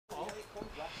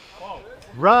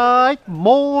Right,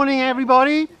 morning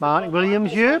everybody, Martin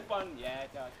Williams here.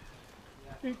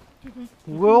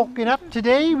 Walking up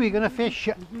today, we're going to fish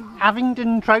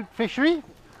Avington Trout Fishery.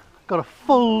 Got a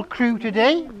full crew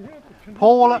today.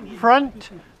 Paul up front,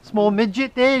 small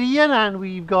midget there, Ian, and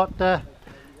we've got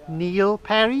Neil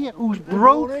Perry, who's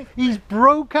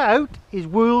broke out his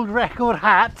world record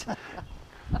hat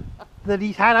that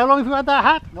he's had. How long have you had that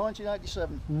hat?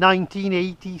 1987.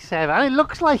 1987, and it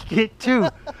looks like it too.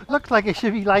 Looks like it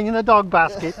should be lying in a dog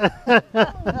basket.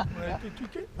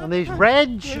 And there's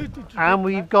Reg, and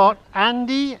we've got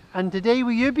Andy, and today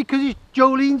we're here because it's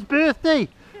Jolenes' birthday.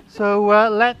 So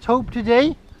let's hope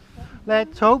today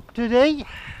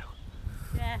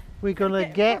we're gonna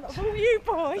get you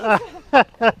boys.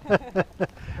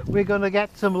 we're gonna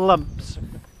get some lumps.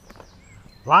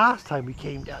 Last time we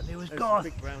came down, there was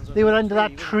God, they were under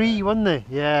that tree, weren't they?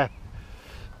 Yeah,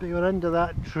 they were under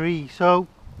that tree. So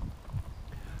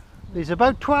there's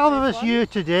about 12 of us here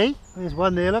today. There's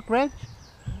one there, look, Reg.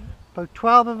 About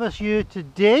 12 of us here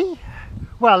today.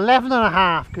 Well, 11 and a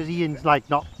half, because Ian's like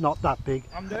not that big.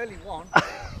 I'm the only one.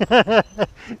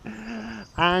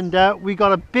 And we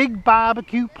got a big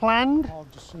barbecue planned. Oh,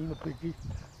 I've just seen a biggie.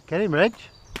 Get him, Reg.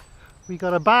 We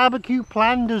got a barbecue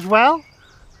planned as well.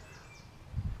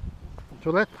 So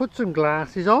let's put some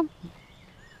glasses on.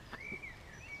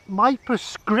 My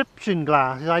prescription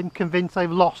glasses, I'm convinced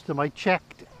I've lost them. I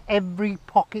checked every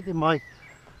pocket in my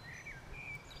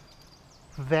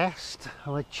vest,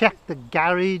 and I checked the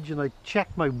garage, and I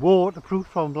checked my waterproof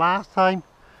from last time.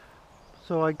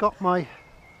 So I got my,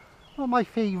 one of my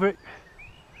favourite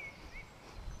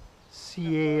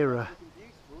Sierra.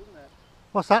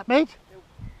 What's that, mate?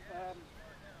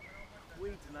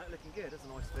 Weeds and that looking good. That's a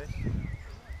nice fish.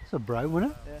 It's a brown,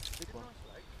 wasn't it? Yeah, big one.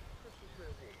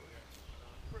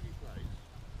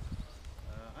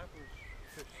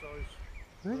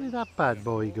 Where did that bad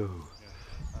boy go?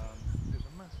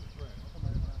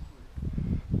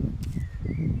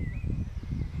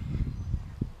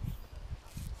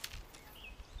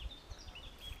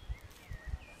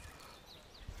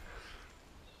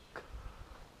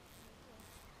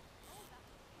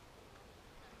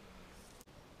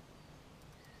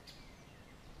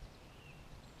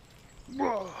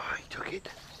 Whoa, he took it.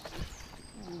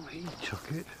 Oh, he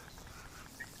took it.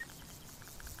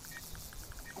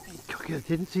 He took it. I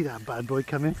didn't see that bad boy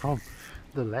coming from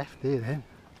the left there then.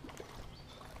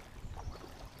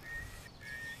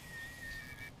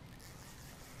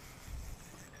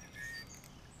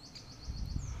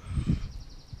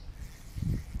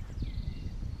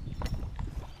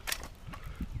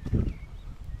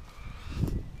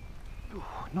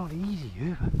 Oh, not easy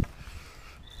either.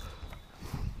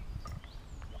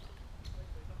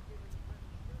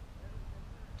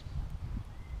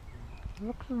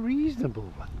 Looks a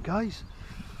reasonable one, guys.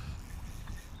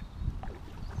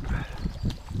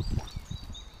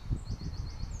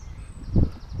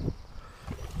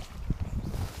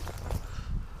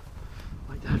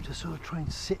 Might have to sort of try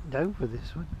and sit down for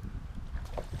this one.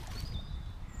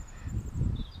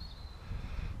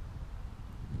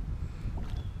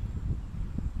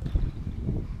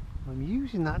 I'm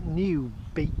using that new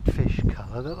bait fish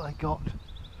colour that I got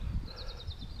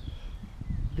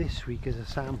this week as a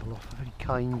sample off a very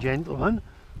kind gentleman.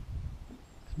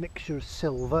 It's a mixture of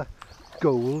silver,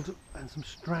 gold, and some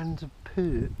strands of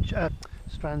perch,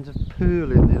 strands of pearl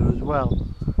in there as well.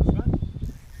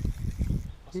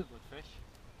 That's a good fish.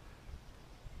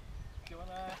 Do you want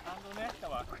to handle net or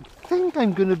what? I think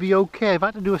I'm going to be okay. I've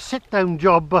had to do a sit-down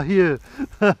job by here.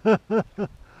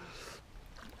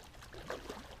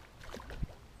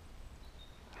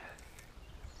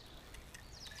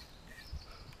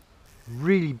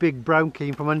 Really big brown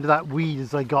came from under that weed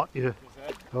as I got you.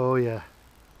 Oh yeah.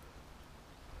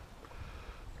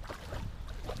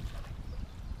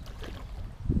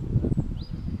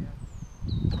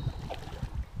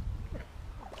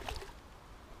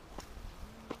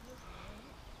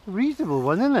 A reasonable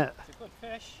one, isn't it? It's a good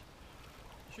fish.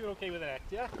 Sure okay with that,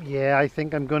 yeah? Yeah, I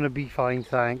think I'm going to be fine,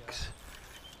 thanks.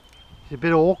 It's a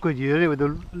bit awkward here with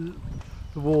the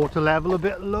water level a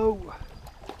bit low.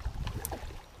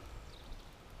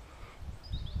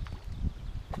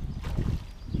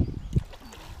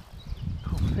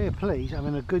 Fair play, I'm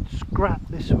in a good scrap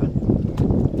this one.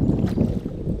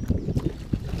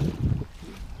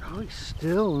 I'm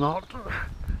still not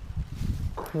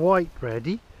quite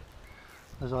ready,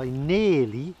 as I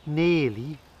nearly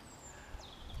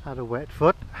had a wet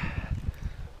foot. I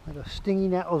had a stingy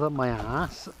nettle up my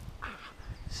ass,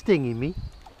 stinging me.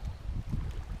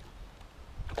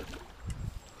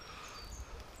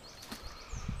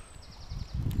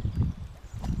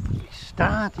 He's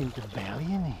starting to belly,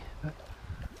 isn't he? But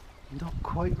Not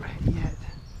quite ready yet.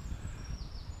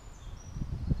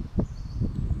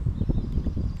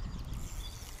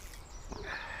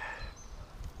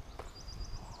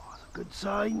 Oh, that's a good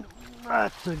sign.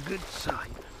 That's a good sign.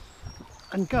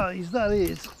 And guys, that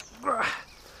is...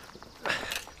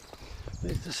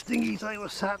 There's the stingies I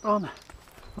was sat on.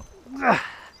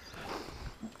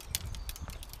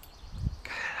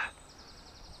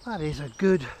 That is a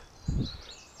good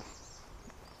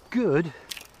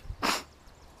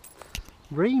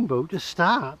rainbow to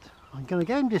start. I'm going to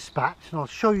get him dispatched and I'll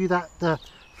show you that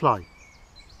fly.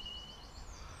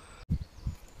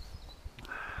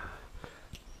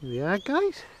 Here we are,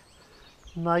 guys.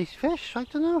 Nice fish. I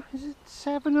don't know, is it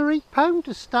 7 or 8 pound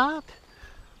to start?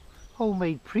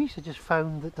 Homemade priest. I just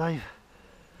found that I've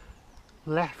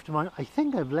left my, I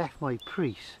think I've left my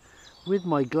priest with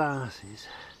my glasses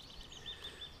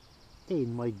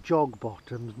in my jog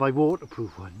bottoms, my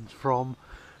waterproof ones from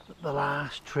the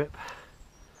last trip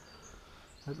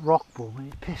at Rockbourne when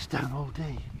it pissed down all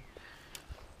day.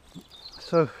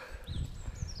 So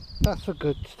that's a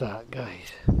good start,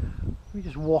 guys. Let me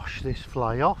just wash this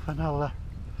fly off and I'll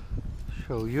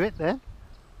show you it then.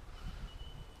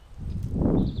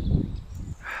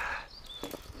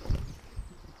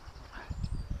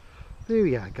 There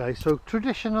we are, guys. So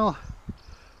traditional,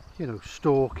 you know,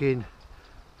 stalking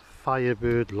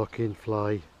Firebird looking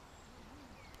fly,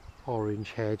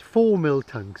 orange head, 4mm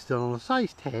tungsten on a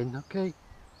size 10, okay,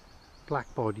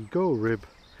 black body, gold rib,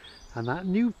 and that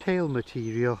new tail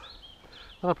material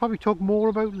that I'll probably talk more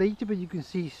about later, but you can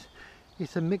see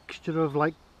it's a mixture of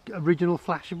like original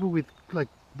Flashable with like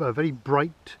a very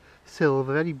bright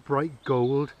silver, very bright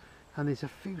gold, and there's a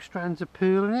few strands of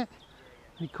pearl in it,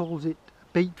 and he calls it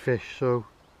bait fish. So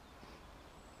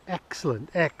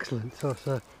excellent, excellent. So it's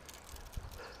a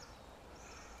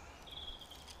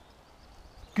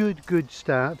good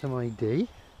start to my day.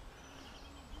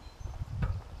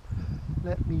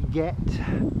 Let me get,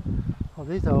 oh,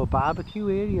 there's our barbecue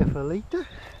area for later.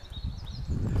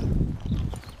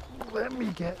 Let me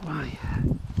get my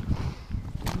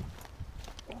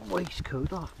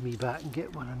waistcoat off me back and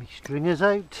get one of my stringers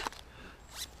out.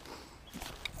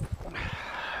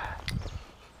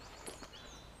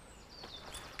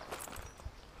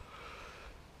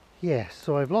 Yes,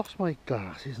 so I've lost my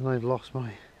glasses and I've lost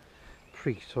my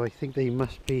priest, so I think they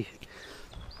must be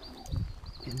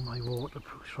in my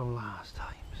waterproofs from last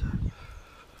time.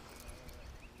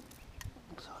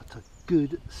 So it's a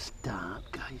good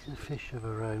start, guys. The fish of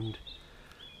around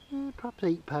perhaps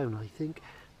 8 pound, I think.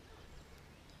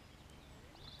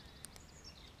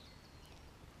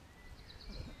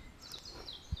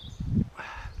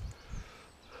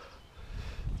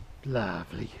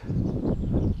 Lovely.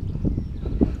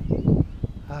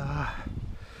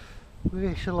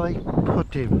 Where shall I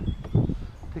put him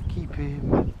to keep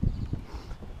him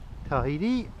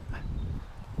tidy?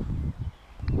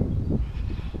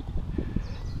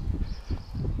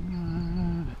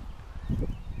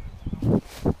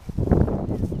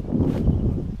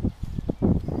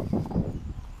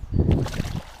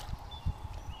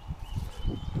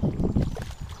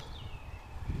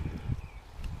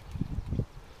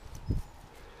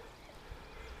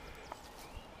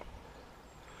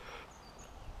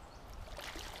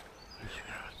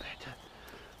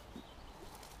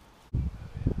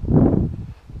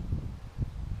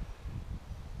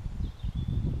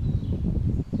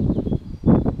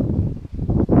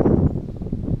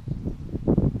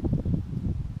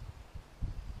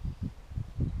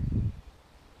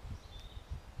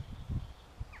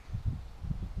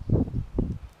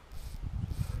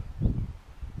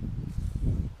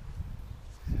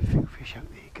 Fish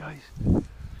out there, guys.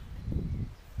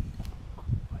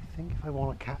 I think if I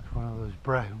want to catch one of those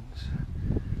browns,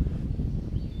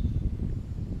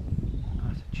 I'll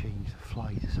have to change the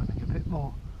fly to something a bit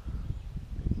more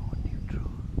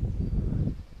neutral.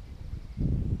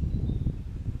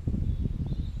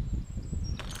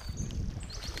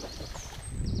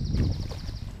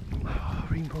 Oh,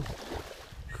 rainbow,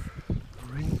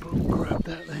 grab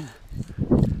that then.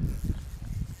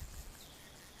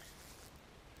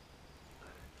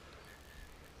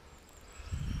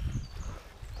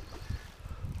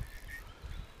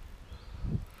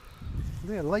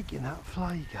 They're liking that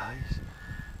fly, guys,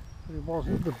 but it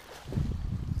wasn't the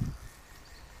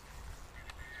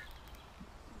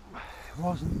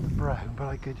brown, but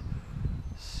I could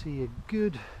see a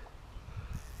good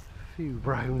few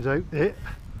browns out there.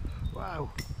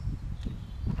 Wow.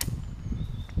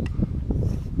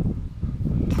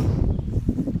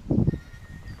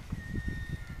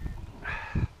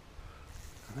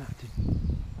 I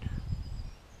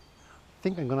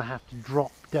think I'm going to have to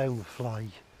drop down the fly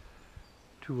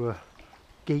to a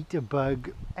gator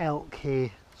bug, elk hair,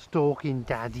 stalking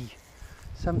daddy.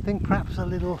 Something perhaps a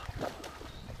little,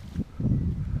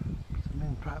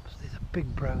 perhaps there's a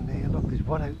big brown there. Look, there's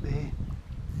one out there.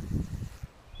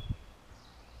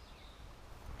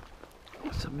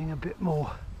 Something a bit more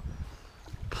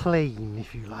plain,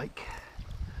 if you like.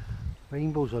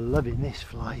 Rainbows are loving this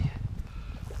fly.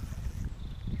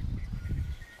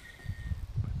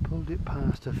 I pulled it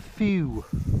past a few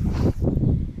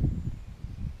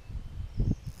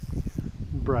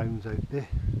browns out there,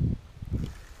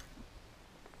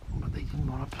 but they didn't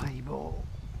want to play ball.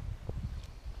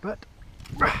 But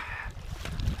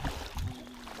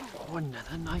oh,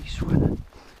 another nice one.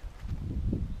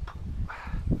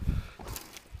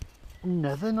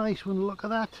 Another nice one, look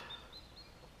at that.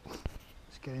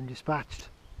 Let's get him dispatched.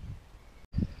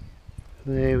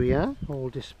 There we are, all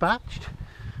dispatched.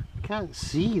 Can't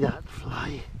see that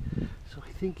fly, so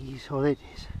I think he's, oh there it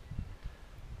is.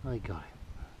 I got him.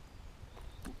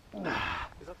 Is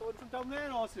that the one from down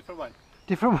there or is it a different one?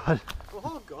 Different one.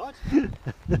 Oh God!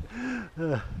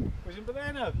 Where's him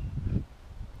there now?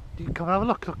 Do you come and have a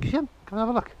look? Look, see him? Come and have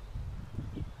a look.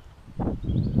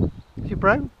 Is he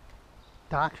brown?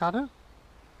 Dark shadow?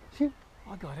 See him?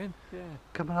 I got him. Yeah.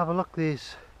 Come and have a look.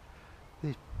 There's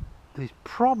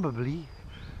probably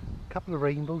a couple of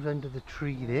rainbows under the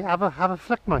tree there. Have a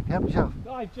flick, mate. Help yourself.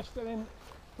 No, I've just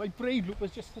my braid loop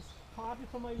was just hardly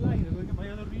for my line. I'm going to get my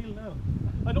other reel now.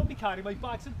 I don't be carrying my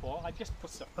bags and ball. I just put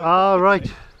something. Ah,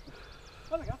 right.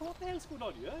 Oh, look, what the hell's going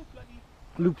on here? Bloody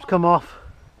Loops come off.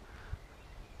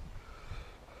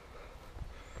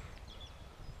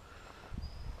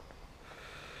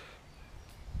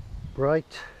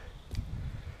 Right.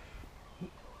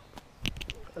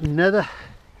 Another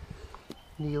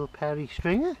Neil Perry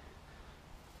stringer.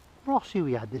 Ross, who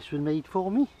had this one made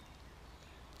for me.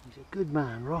 He's a good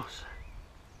man, Ross.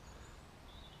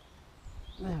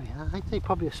 There we are. I'd say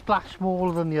probably a splash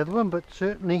smaller than the other one, but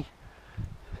certainly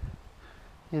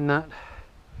in that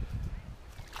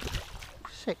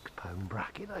 £6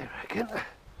 bracket, I reckon.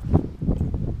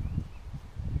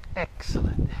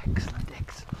 Excellent, excellent,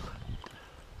 excellent.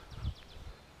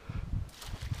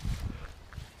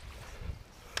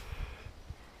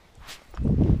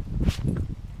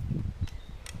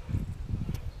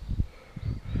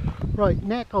 Right,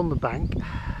 net on the bank,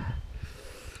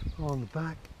 on the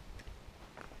back.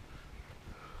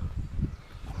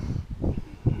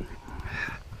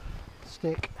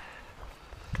 Stick.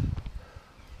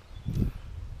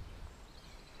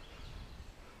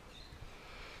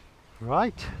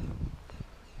 Right,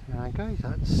 now guys,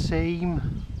 that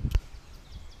same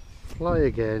fly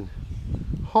again.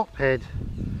 Hophead,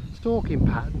 stalking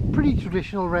pattern, pretty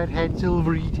traditional redhead,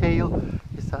 silvery tail.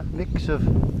 It's that mix of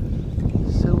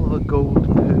silver gold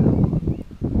pearl.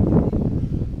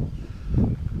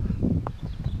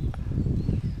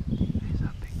 There's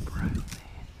that big brown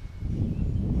there.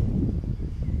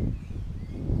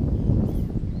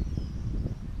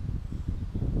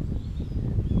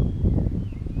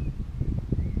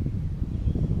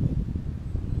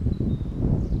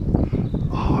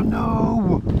 Oh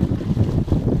no!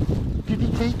 Did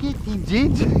he take it? He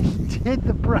did! He did!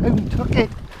 The brown took it!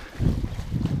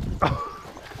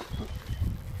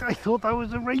 I thought that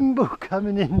was a rainbow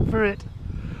coming in for it,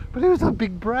 but it was a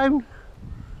big brown.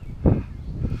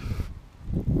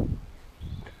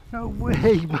 No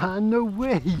way, man, no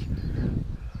way.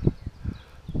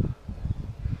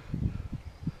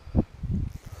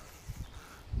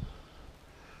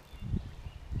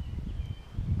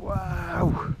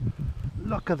 Wow,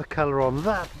 look at the colour on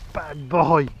that bad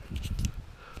boy.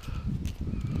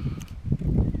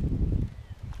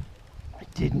 I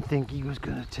didn't think he was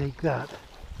going to take that.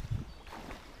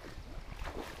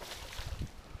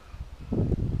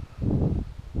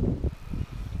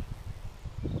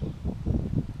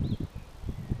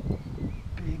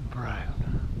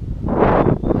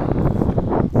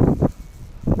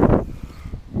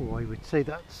 Say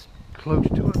that's close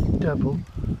to a double.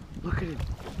 Look at it.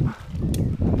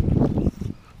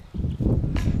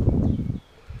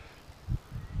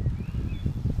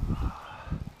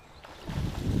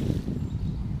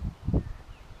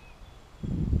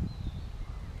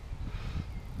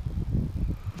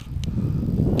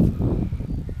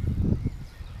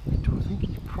 I don't think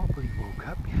he's properly woke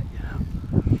up yet, you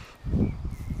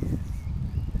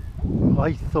know.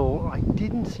 I thought I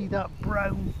didn't see that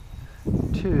brown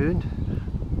turned,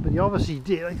 but he obviously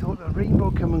did. I thought a rainbow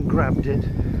come and grabbed it,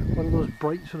 one of those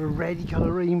bright sort of reddy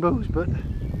colour rainbows, but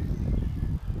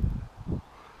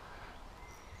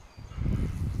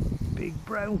big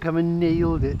brown come and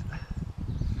nailed it.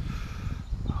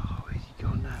 Oh, where's he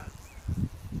gone now?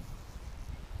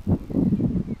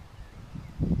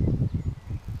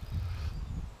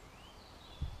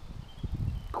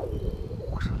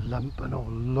 lump, and oh,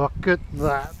 look at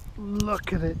that,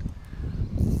 look at it.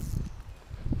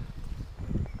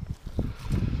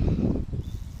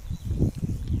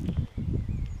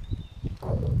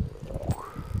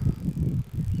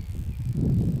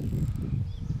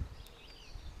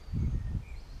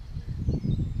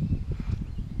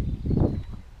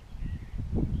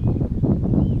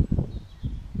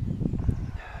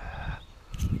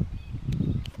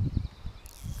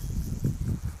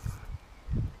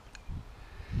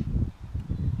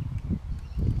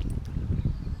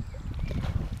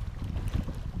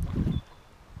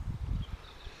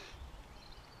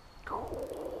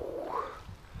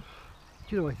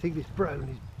 Do you know, I think this brown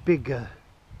is bigger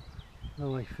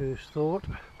than I first thought.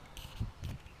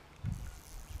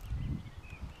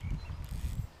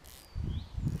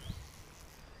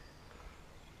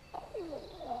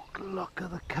 Look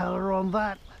at the colour on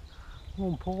that.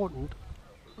 More important,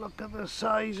 look at the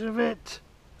size of it.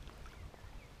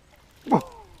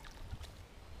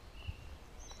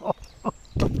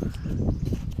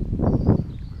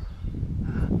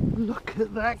 Look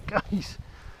at that, guys.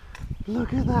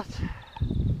 Look at that.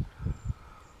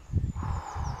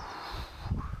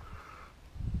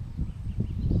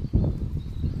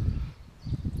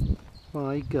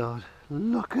 My God,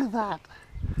 look at that.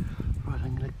 Right,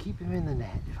 I'm going to keep him in the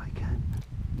net if I can.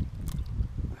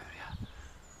 There we are.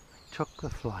 I took the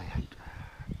fly out.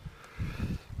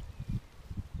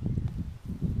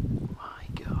 My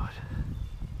God.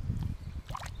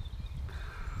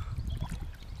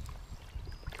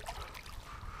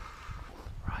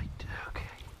 Right, okay.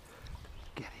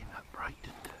 Get him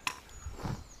uprighted.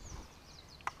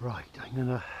 Right, I'm going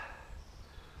to...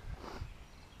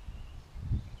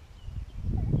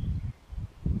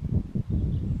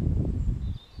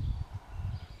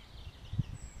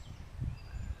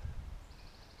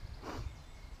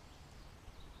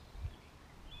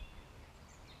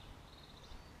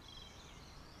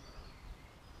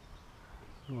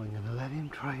 I'm going to let him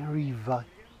try and revive.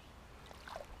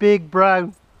 Big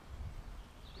brown.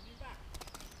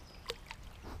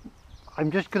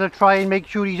 I'm just going to try and make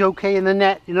sure he's okay in the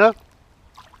net, you know.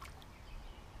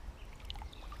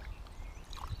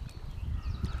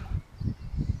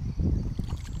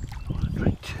 I want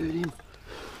to try and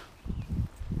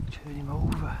turn him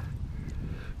over.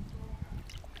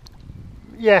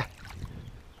 Yeah.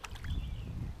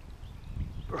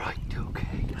 Right,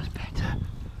 okay, that's better.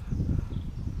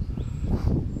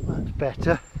 That's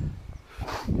better. Is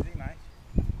he, mate?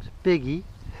 It's a biggie.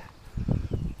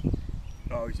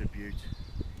 Oh, he's a beaut.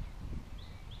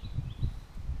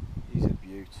 He's a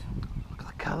beaut. Look at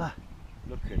the colour.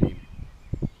 Look at him.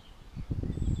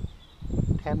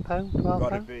 £10, £12?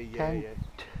 Gotta be, yeah, 10, yeah.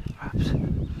 Perhaps. You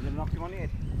gonna knock him on the head?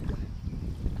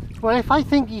 Well, if I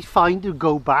think he's fine to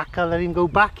go back, I'll let him go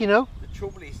back, you know. The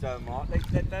trouble is though, Mark,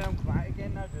 they don't come out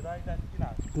again now, do they? That, you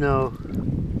know. No. You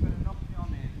better knock me on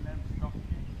the head and let him stop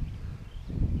again.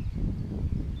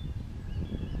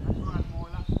 That's right, my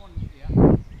last one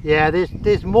here. Yeah,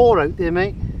 there's more out there,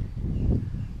 mate.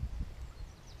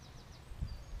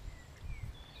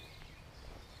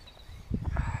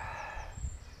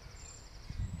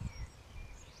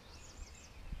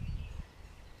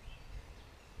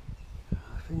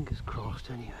 Fingers crossed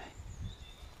anyway.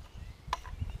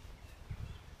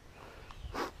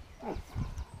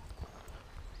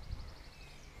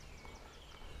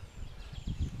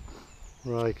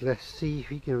 Right, let's see if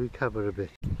he can recover a bit.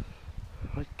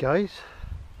 Right guys,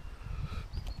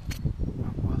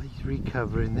 while he's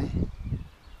recovering there,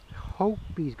 I hope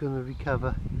he's going to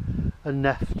recover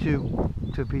enough to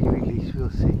be released.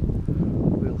 We'll see.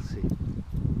 We'll see.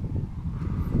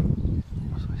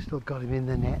 So I still got him in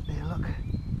the net there, look.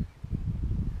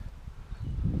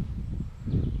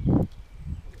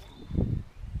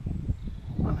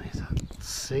 And there's that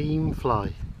same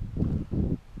fly.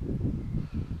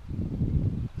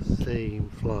 Same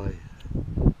fly.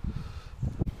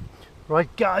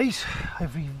 Right guys,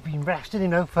 I've been resting, you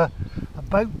know, for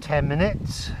about 10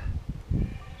 minutes.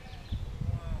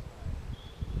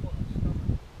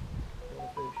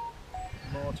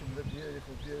 Martin with a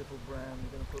beautiful, beautiful brown.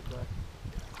 You're going to put that.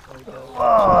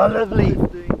 Oh, lovely.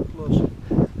 15 plus.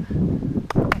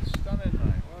 That's stunning,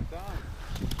 mate. Well done.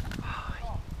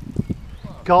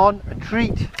 Gone, a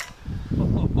treat.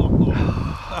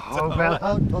 Oh, well.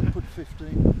 I'd put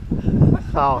 15.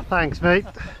 Oh, thanks mate.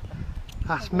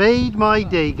 That's made my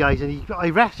day guys, and I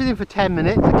rested him for 10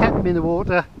 minutes, I kept him in the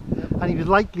water, and he was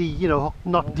likely, you know,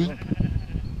 not deep. I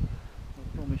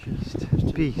promise you,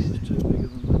 Beast. it's too bigger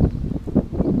than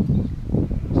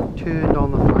that. Turned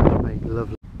on the flash mate,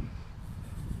 lovely.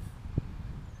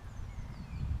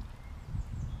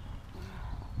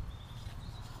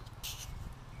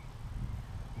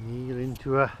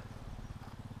 into a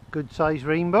good sized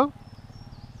rainbow.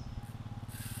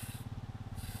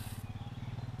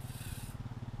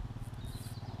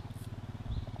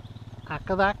 Look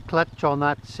at that clutch on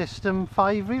that System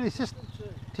 5 reel. It's just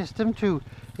System 2.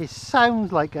 It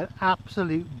sounds like an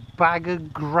absolute bag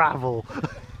of gravel.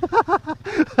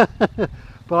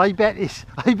 But I bet it's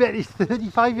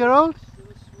 35-year-old.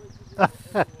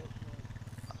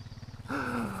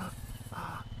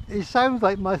 It sounds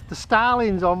like the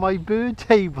starlings on my bird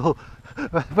table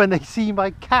when they see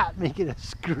my cat making a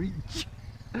screech.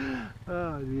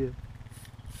 Oh dear.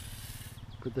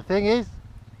 But the thing is,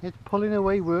 it's pulling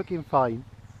away, working fine.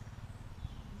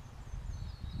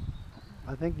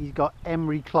 I think he's got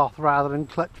emery cloth rather than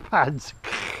clutch pads.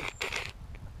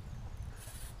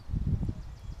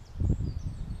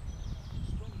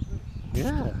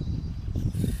 Yeah.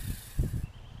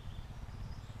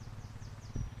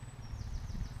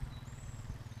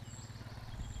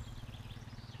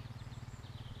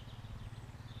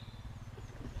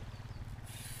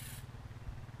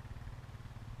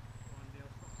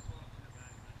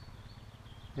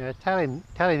 Yeah, tell him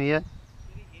Ian.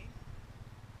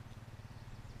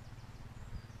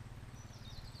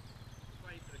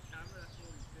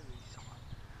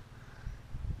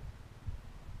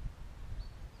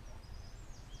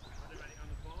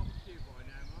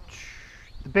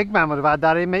 The big man would have had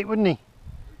that in, mate, wouldn't he?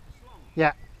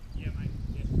 Yeah. Yeah, mate.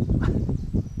 Yeah.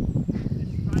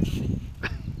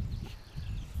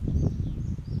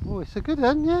 Oh, it's a good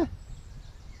one, yeah.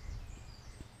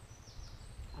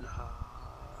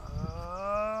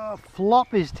 Flop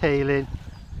his tail in.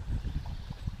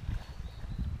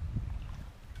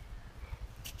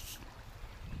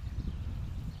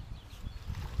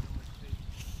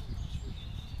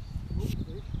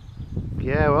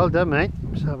 Yeah, well done, mate.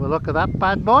 Let's have a look at that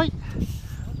bad boy.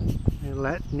 We'll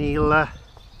let Neil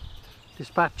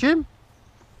dispatch him.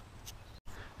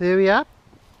 There we are.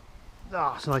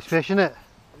 Oh, it's a nice fish, isn't it?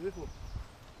 Beautiful.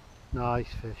 Nice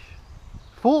fish.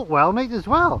 Fought well, mate, as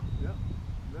well. Yeah,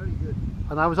 very good.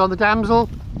 And I was on the damsel.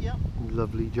 Yep.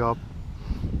 Lovely job.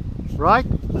 Right,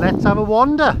 let's have a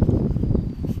wander.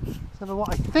 Let's have a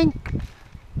what I think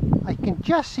I can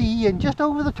just see Ian just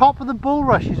over the top of the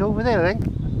bulrushes over there, I think.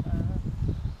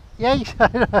 Yeah,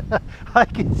 I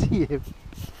can see him.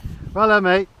 Well done,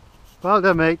 mate. Well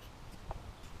done, mate.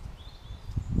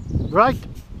 Right.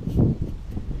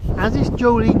 As it's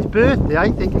Jolene's birthday,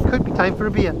 I think it could be time for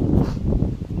a beer.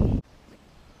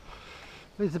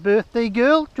 There's the birthday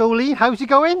girl, Jolene. How's it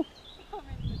going? I'm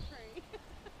in the tree.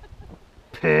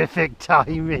 Perfect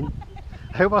timing.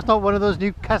 I hope that's not one of those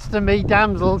new custom-made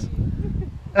damsels. I'm going to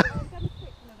pick one of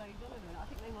those on in a minute. I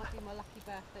think they might be my lucky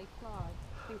birthday fly. I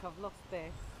think I've lost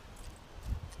this.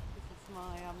 This is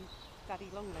my daddy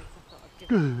long legs. I thought I'd give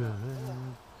it a whirl.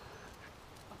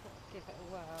 I thought I'd give it a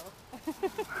whirl.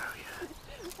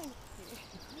 Thank you.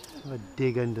 Have a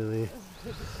dig under there. There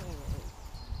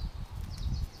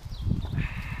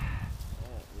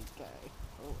we go.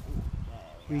 Oh,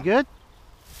 We good?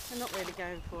 I'm not really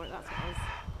going for it. That's what I was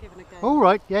giving a go. All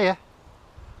right, yeah, yeah.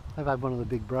 I've had one of the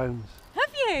big browns.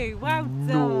 Have you? Well done.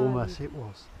 Enormous it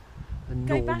was.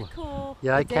 Go Enormous. back or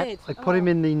Yeah, I did? put him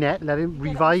in the net, let him, You get it on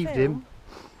revived him. film?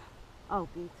 Oh,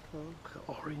 beautiful.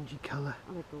 Orangey colour,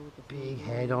 I'm adored this big one.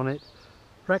 head on it.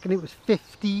 Reckon it was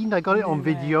 15. I got it on No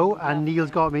video, way, and lovely.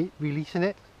 Neil's got me releasing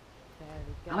it. There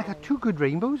we go. And I got 2 good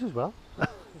rainbows as well.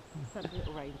 Some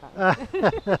little rainbow.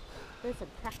 There's some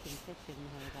cracking fish in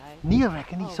here though. Neil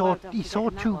reckon he Oh, saw well done he for saw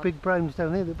getting that 2 one. big browns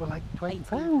down there that were like 20 £18,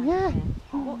 pounds. Yeah.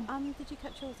 What did you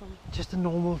catch yours on? Just a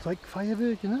normal like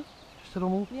Firebird, you know. Just a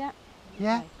normal, Yeah.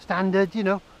 yeah, Okay. standard, you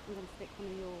know. I'm going to stick one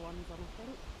of your ones on, I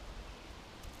think.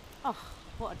 Oh,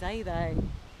 what a day though.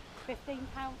 £15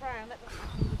 brown, that doesn't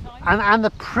happen all the time. And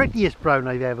the prettiest brown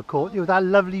I've ever caught. You know, that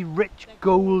lovely rich They're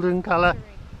golden colour. Fishery.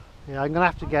 Yeah, I'm gonna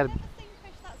have to get I've it. never seen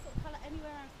fish that sort of colour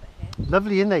anywhere else but here.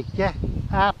 Lovely, isn't they? Yeah,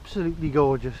 absolutely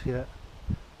gorgeous. Yeah.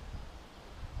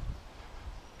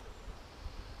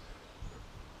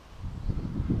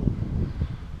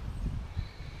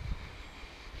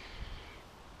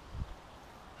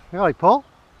 You all right, Paul?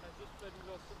 I just bloody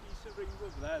lost a decent rainbow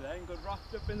over there and got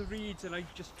wrapped up in the reeds, and I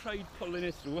just tried pulling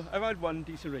it through. I've had one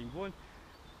decent rainbow and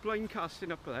blind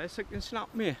casting up there, something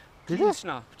snapped me. Did Clean it?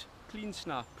 snapped. Clean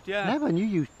snapped, yeah. Never knew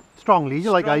you strong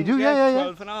leader like I Strong, do. Yeah, yeah,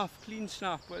 12 and a half, clean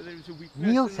snap, where there was a weakness.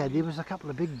 Neil in said the there was a couple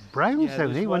of big browns yeah,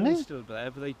 down there's there, one wasn't there? still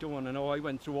there, but they don't want to know. I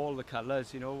went through all the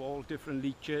colours, you know, all different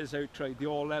leeches. I tried the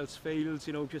all else fails,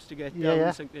 you know, just to get Yeah, down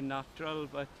yeah. something natural,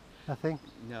 but I think.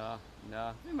 no,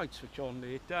 they might switch on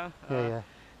later. Yeah, yeah.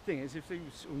 thing is, if they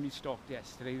was only stocked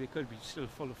yesterday, they could be still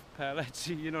full of pellets,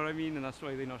 you know what I mean? And that's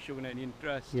why they're not showing any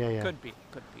interest. Yeah, yeah. Could be.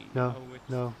 No, you know, it's-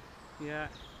 no. Yeah.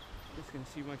 Just going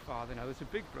to see my father now. There's a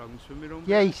big brown swimming around.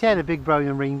 Yeah, he said a big brown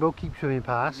and rainbow keeps swimming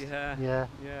past. Yeah. Yeah.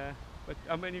 Yeah. But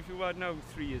how many have you had now?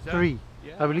 3 years? 3.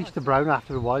 Yeah. I released the brown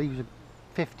after a while. He was a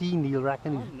 15, Neil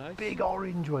reckon. He was Oh, nice. a big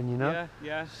orange one, you know. Yeah,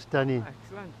 yeah. Stunning.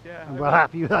 Excellent, yeah. I'm well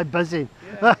happy with that buzzing.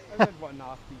 Yeah, I've had one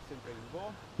half decent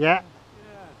rainbow. Yeah. Yeah,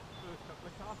 first couple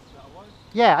of casts that was.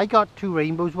 Yeah, I got 2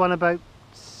 rainbows, one about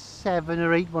 7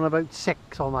 or 8, one about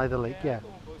 6 on either lake, yeah.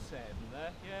 Going about 7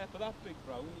 there, yeah. But that big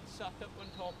brown, he sat up on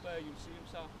top there, you'll see him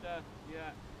sat there.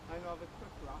 Yeah, I'll have a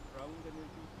quick lap round and it'll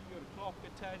be your o'clock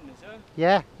at 10, is it?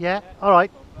 Yeah,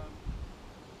 alright. No problem.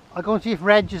 I'll go and see if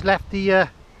Reg has left the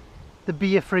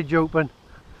beer fridge open.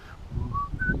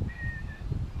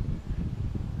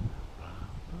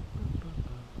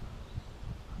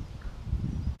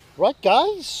 Right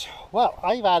guys, well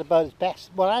I've had about as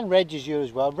best, well and Reg is here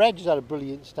as well. Reg has had a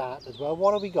brilliant start as well.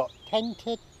 What have we got? 10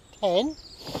 to 10.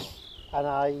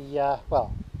 And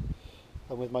well,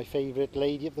 I'm with my favourite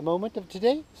lady at the moment of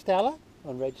today, Stella,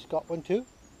 and Reg's got one too.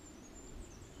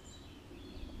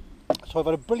 So I've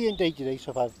had a brilliant day today,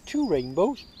 so I've had 2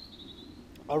 rainbows,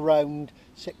 around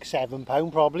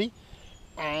 £6–7 probably,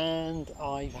 and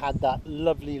I've had that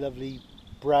lovely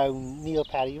brown, Neil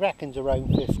Perry reckons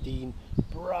around 15,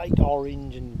 bright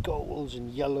orange and golds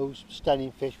and yellows,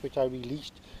 stunning fish which I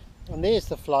released. And there's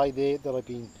the fly there that I've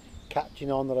been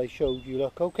catching on that I showed you,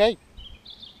 look, okay.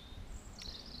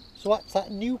 So that's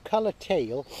that new colour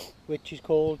tail which is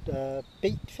called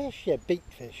bait fish, yeah, bait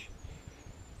fish.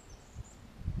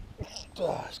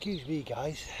 Excuse me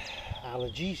guys,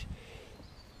 allergies.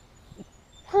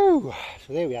 Whew.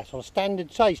 So there we are, so on a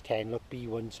standard size 10, look,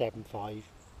 B175,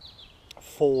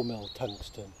 4mm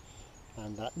tungsten,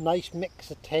 and that nice mix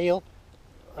of tail,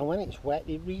 and when it's wet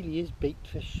it really is bait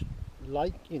fish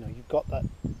like, you know, you've got that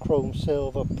chrome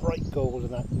silver, bright gold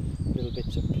and that little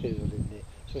bits of pearl in there.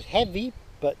 So it's heavy,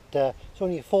 but it's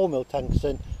only a 4mm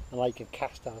tungsten and I can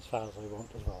cast that as far as I want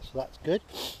as well, so that's good.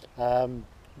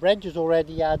 Reg has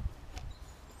already had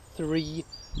 3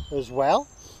 as well.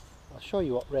 I'll show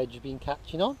you what Reg has been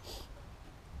catching on.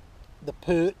 The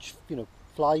perch, you know,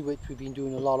 fly which we've been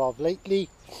doing a lot of lately,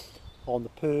 on the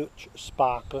perch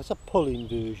sparkle. It's a pulling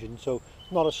version, so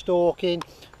not a stalking.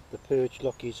 The perch,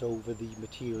 look, is over the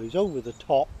material, is over the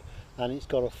top, and it's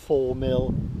got a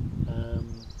 4mm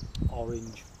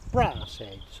orange brass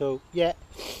head. So yeah,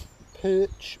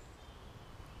 perch.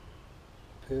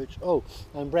 Oh,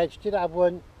 and Reg did have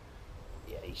one.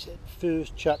 Yeah, he said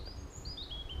first chuck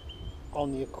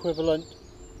on the equivalent.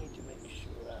 Need to make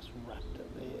sure that's wrapped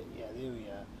up there. Yeah, there we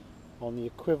are. On the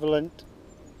equivalent,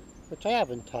 which I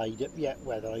haven't tied up yet,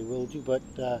 whether I will do, but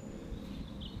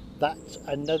that's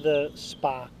another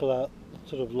sparkler,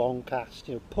 sort of long cast,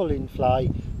 you know, pulling fly,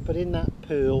 but in that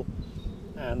pearl,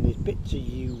 and there's bits of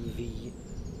UV,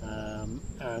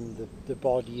 and the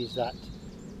body is that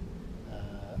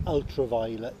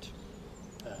ultraviolet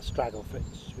straggle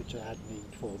fritz, which I had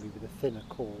made for me with a thinner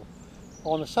core.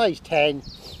 On a size 10,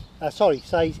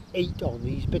 size 8 on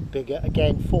these, bit bigger,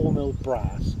 again 4mm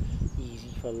brass, easy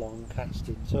for long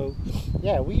casting. So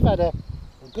yeah, we've had a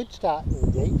good start to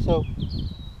the day. So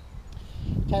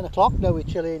 10 o'clock, now we're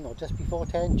chilling, or just before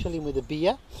 10, chilling with a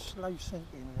beer. Slow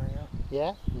sinking there.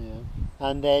 Yeah,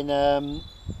 and then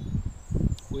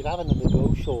we'll have another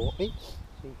go shortly,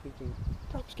 see if we can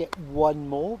perhaps get one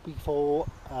more before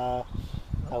our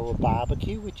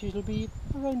barbecue, which will be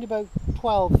around about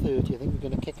 12:30. I think we're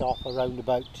going to kick off around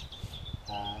about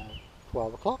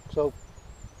 12 o'clock. So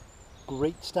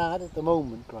great start at the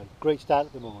moment, great start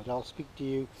at the moment. I'll speak to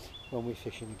you when we're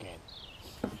fishing again.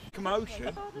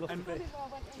 Commotion.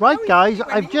 Right guys,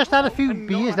 I've just had a few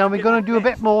beers, now we're going to do a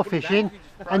bit more fishing,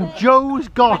 and Joe's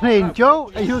gone in.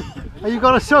 Joe, are you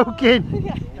going to soak in?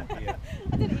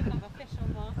 I didn't even have a fish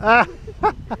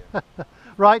on there.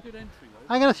 Right,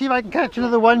 I'm going to see if I can catch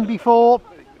another one before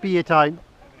beer time.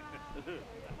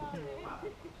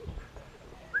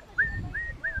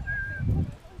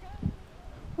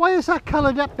 Why is that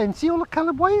coloured up then? See all the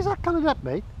colour, why is that coloured up,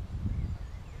 mate?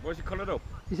 Why's it coloured up?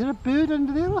 Is there a bird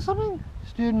under there or something?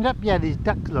 Stirring up? Yeah, there's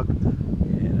ducks, look.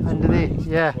 Under there,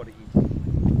 yeah.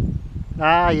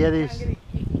 Ah, yeah, there's. You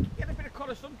get a bit of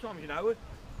colour sometimes, you know,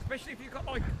 especially if you've got,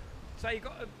 like, say you've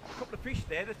got a couple of fish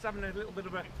there that's having a little bit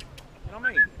of a, you know what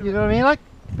I mean? You know what I mean, like?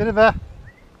 Bit of a,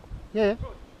 yeah.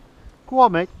 Go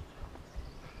on, mate.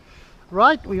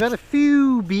 Right, we've had a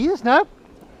few beers now.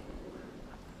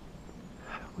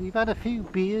 We've had a few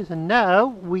beers and now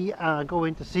we are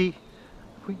going to see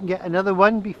if we can get another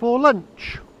one before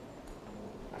lunch.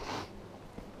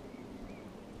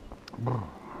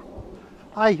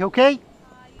 Hi, okay?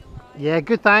 Yeah,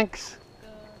 good, thanks.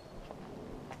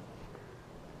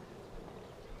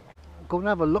 I'm going to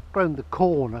have a look round the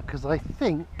corner because I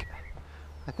think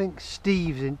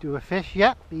Steve's into a fish.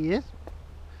 Yep, he is.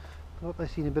 Thought I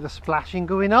seen a bit of splashing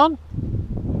going on.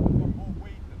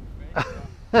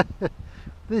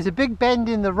 There's a big bend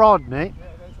in the rod, mate. Yeah,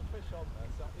 there's a fish on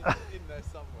there, in there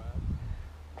somewhere.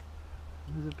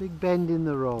 There's a big bend in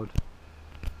the rod.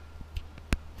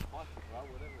 Might as well,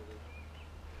 whatever it is.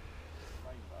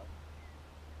 Rainbow.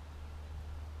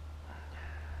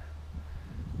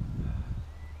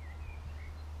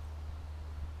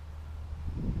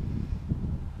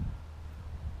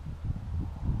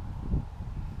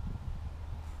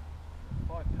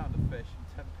 £5 of fish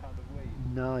and £10 of weed.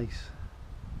 Nice.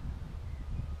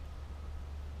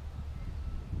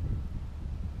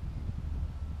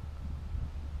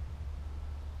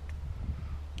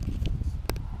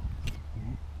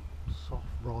 Soft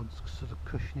rods sort of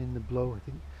cushioning the blow. I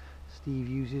think Steve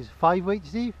uses 5 weight,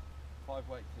 Steve? 5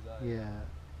 weight today. Yeah.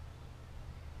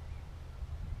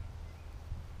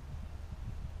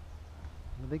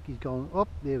 I think he's gone up.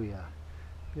 There we are.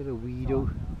 Bit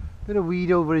of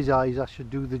weed over his eyes. That should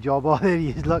do the job. Oh, there he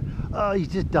is. Look. Oh, he's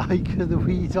just died because the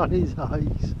weed's on his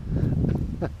eyes.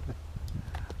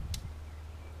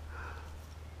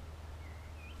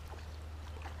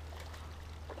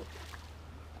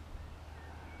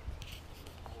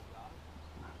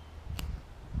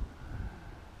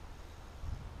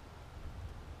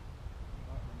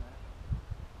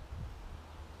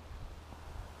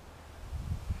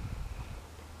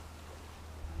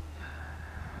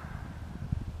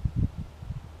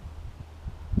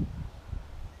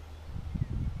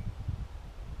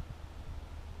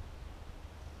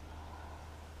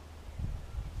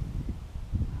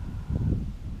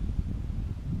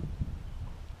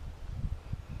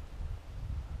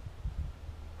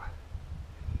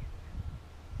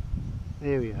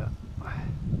 There we are.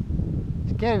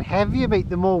 It's getting heavier, mate.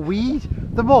 The more weed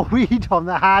on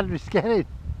the harder it's getting.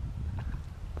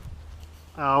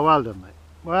 Oh, well done, mate.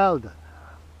 Well done.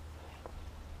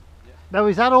 Yeah. Now,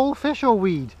 is that all fish or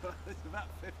weed? It's about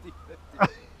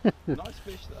 50-50. Nice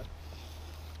fish though.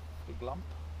 Big lump.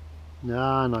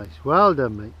 Nah, nice. Well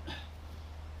done, mate.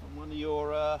 And one of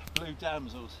your blue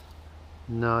damsels.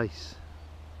 Nice.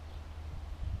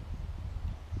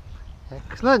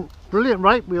 Excellent. Brilliant.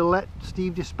 Right, we'll let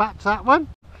Steve dispatch that one.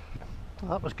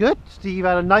 That was good. Steve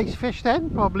had a nice fish then.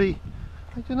 Probably,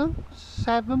 I don't know,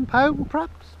 £7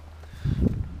 perhaps.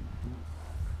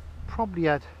 Probably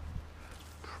had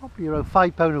around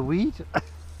 £5 of weed.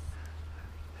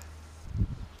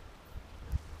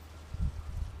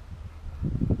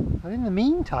 And in the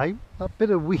meantime, that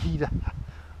bit of weed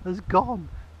has gone,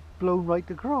 blown right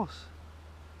across.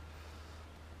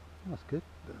 That's good.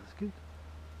 That's good.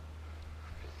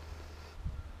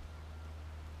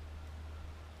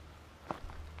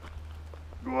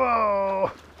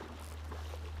 Whoa!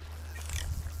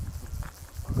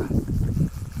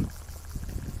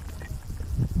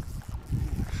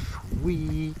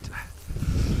 Sweet.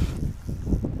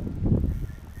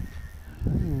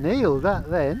 Nailed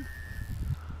that then.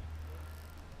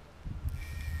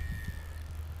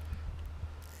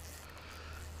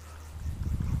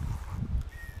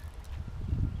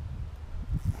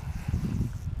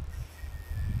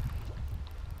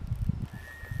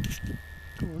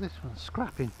 Oh, this one's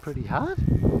scrapping pretty hard.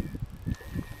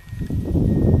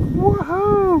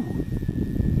 Woohoo!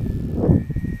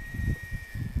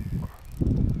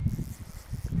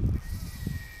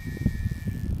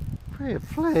 Fair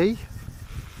play.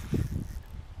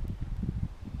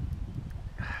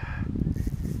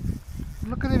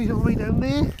 Look at him, he's all the way down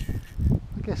there.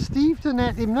 I guess Steve to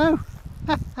net him now.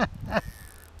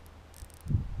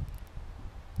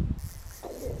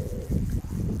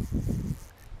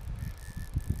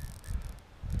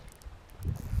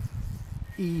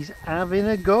 He's having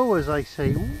a go, as I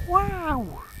say.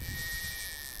 Wow!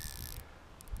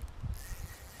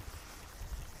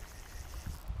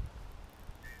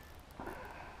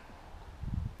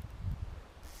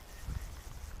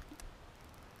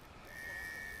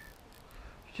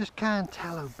 You just can't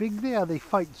tell how big they are. They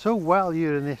fight so well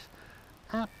here in this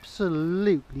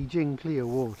absolutely gin clear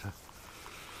water.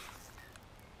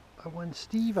 But when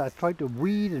Steve had tried to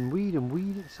weed and weed and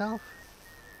weed itself,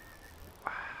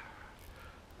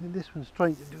 I think this one's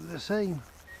trying to do the same.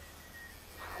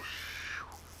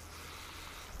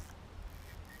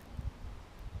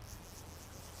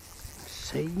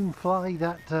 Same fly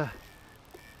that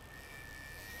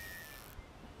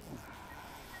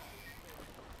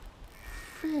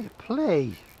fair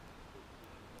play.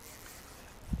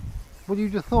 Well,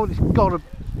 you'd have thought it's got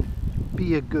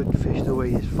be a good fish the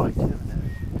way he's fighting, isn't it?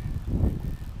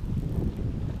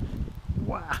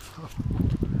 Wow.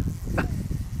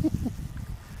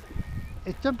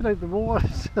 It's jumping out the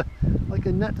water like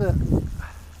a nutter.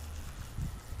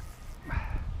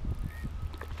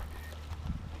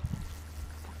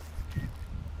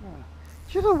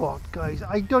 Do you know what, guys?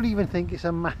 I don't even think it's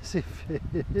a massive fish.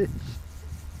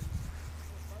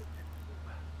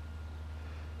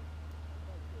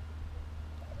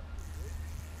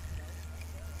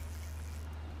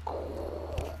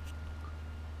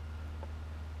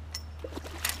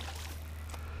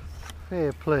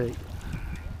 Fair play.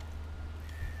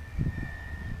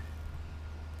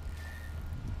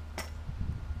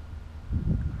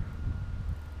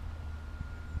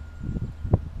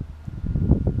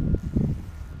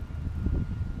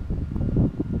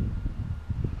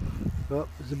 Oh,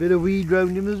 there's a bit of weed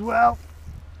round him as well.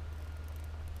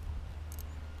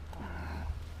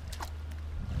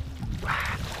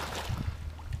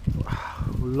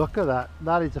 Look at that.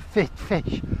 That is a fit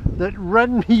fish that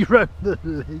run me round the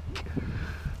lake.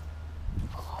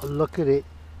 Oh, look at it.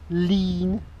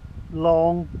 Lean,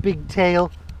 long, big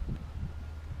tail.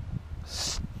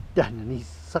 Stunning. He's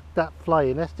sucked that fly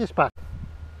in. Let's dispatch.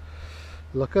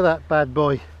 Look at that bad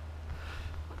boy.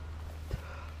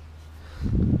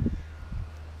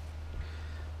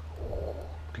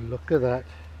 Look at that.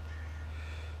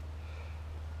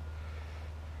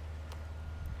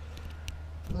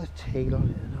 The tail on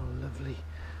it. Oh, lovely,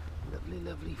 lovely,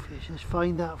 lovely fish. Let's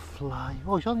find that fly.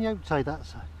 Oh, it's on the outside that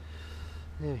side.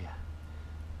 There we are.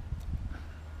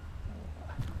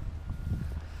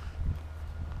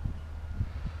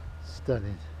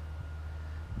 Stunning.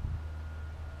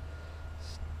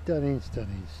 Stunning,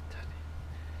 stunning, stunning.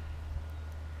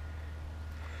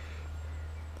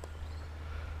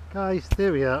 Guys,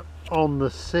 there we are, on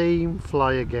the same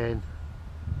fly again.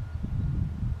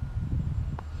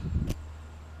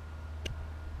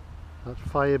 That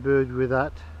Firebird with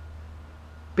that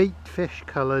bait fish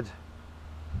coloured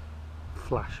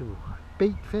flash.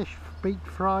 Bait fish, bait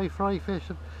fry fish,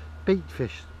 bait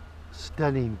fish.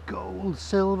 Stunning, gold,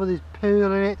 silver, there's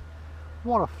pearl in it.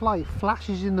 What a fly, it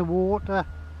flashes in the water.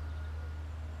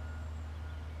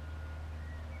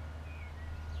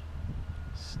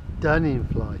 Stunning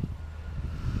fly.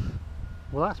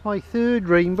 Well, that's my third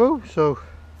rainbow, so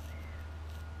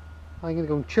I'm going to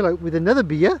go and chill out with another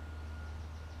beer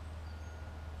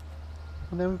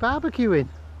and then we're barbecuing.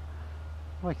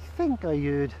 I think I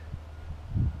heard,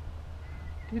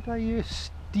 did I hear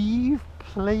Steve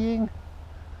playing?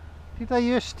 Did I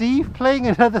hear Steve playing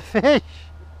another fish?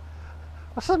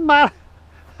 What's the matter?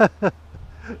 A bit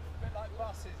like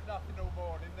buses, nothing all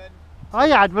morning, then I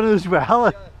had one as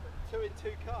well. 2 in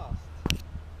 2 casts.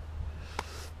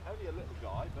 Only a little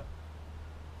guy, but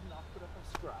enough to put up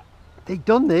a scrap. They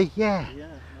done they? Yeah. Yeah, no,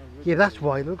 really Yeah, that's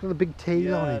why. Look at the big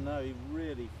tail on Yeah, it. no, he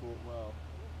really fought well.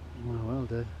 Oh, well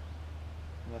done.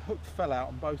 The hook fell out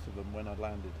on both of them when I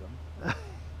landed them.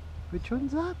 Which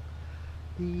one's that?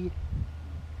 The...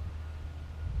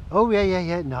 Oh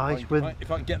yeah, nice.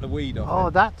 If I can get the weed off. Oh,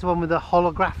 it. that's the one with the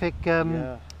holographic.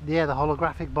 Yeah, the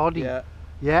holographic body. Yeah.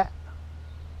 Yeah.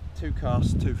 2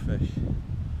 casts, 2 fish.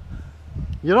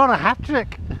 You're on a hat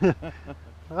trick.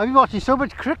 I've been watching so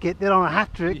much cricket. They're on a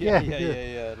hat trick. Yeah.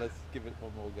 Let's give it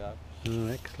one more go. Oh,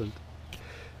 excellent.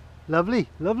 Lovely,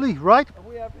 lovely. Right. Are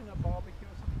we having a barbecue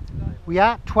or something today? We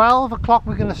are 12 o'clock.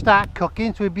 We're going to start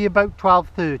cooking, so it'll be about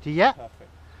 12:30. Yeah. Perfect.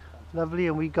 Lovely,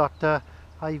 and we got.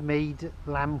 I've made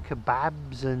lamb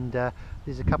kebabs, and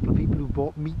there's a couple of people who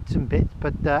bought meats and bits,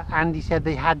 but Andy said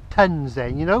they had tons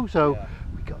then, you know, so Yeah.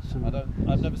 we got some.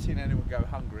 I've never seen anyone go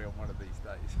hungry on one of these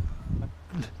days.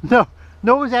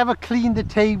 No one's ever cleaned the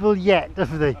table yet,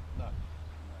 have they?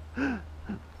 No.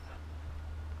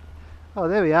 Oh,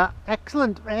 there we are.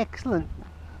 Excellent, excellent.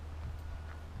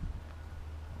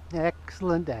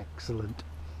 Excellent, excellent.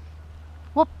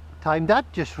 Whoop, timed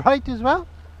that just right as well.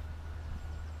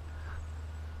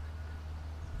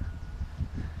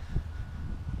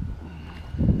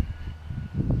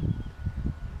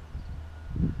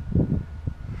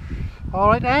 All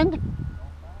right, and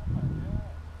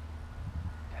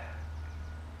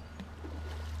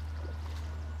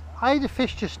I had a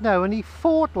fish just now and he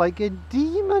fought like a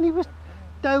demon. He was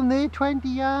down there 20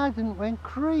 yards and went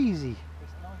crazy.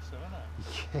 It's nicer,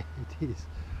 isn't it? Yeah, it is.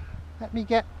 Let me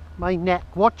get my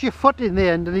neck. Watch your foot in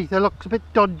there underneath. It looks a bit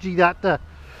dodgy, that.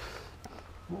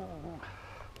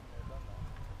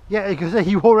 Yeah, because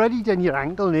you already done your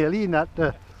ankle nearly in that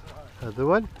other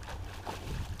one.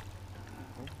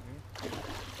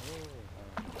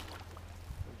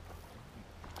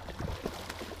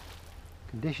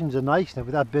 Conditions are nice now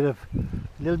with that bit of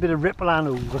A little bit of ripple and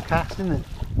overcast, isn't it?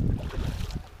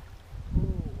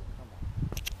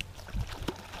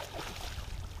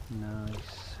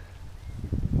 Nice.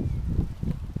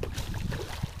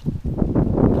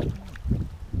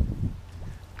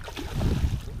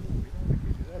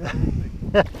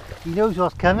 He knows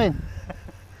what's coming.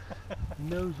 He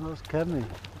knows what's coming.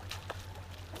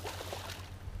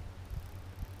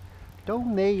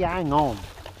 Don't they hang on? He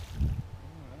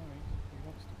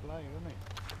wants to play, doesn't he?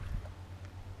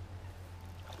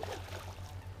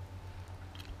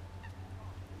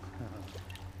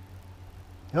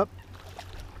 Yep.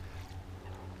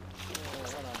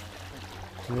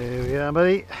 There we are,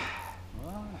 buddy.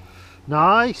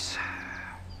 Nice.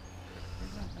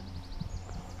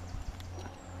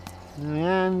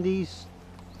 And he's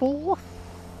fourth.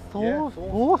 Yeah,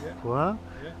 fourth, yeah. Well,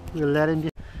 Yeah. we'll let him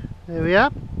just. There we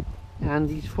are.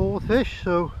 Andy's fourth fish,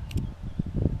 so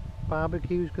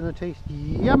barbecue's going to taste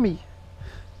yummy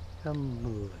come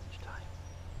lunchtime.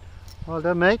 Well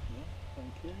done, mate. Yeah,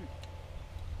 thank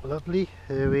you. Lovely.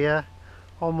 There we are.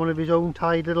 On one of his own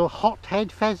tied little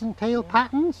hothead pheasant tail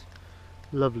patterns.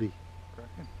 Lovely.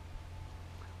 Cracking.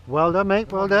 Well done,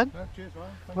 mate. Well done. No, cheers,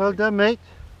 Ryan. Thank Well you. done, mate.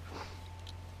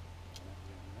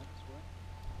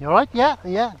 You alright? Yeah,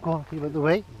 yeah. Go on, keep it the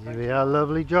way. There we are.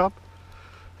 Lovely job.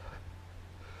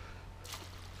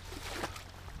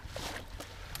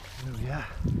 There we are.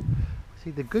 See,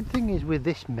 the good thing is with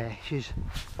this mesh is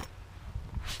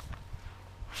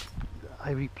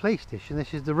I replaced this, and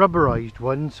this is the rubberized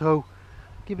one, so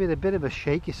give it a bit of a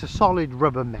shake. It's a solid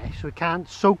rubber mesh, so it can't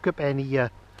soak up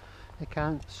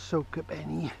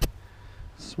any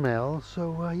smell.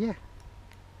 So yeah,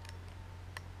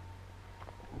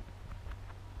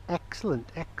 excellent,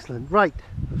 excellent. Right,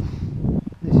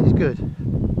 this is good.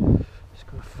 Just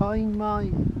gotta find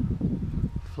my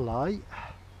fly.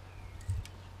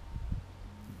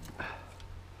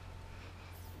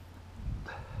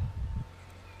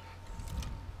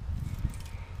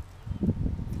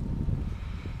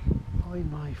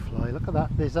 Find my fly. Look at that.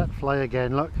 There's that fly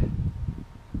again. Look.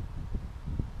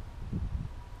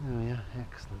 Oh yeah,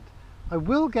 excellent. I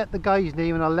will get the guy's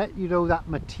name and I'll let you know that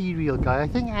material guy. I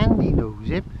think Andy knows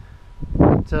him.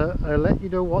 But I'll let you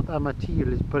know what that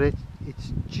material is. But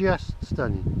it's just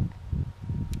stunning.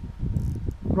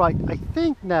 Right, I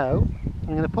think now I'm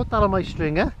going to put that on my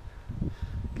stringer.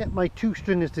 Get my two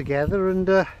stringers together and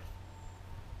do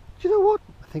you know what?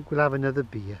 I think we'll have another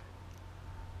beer.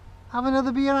 Have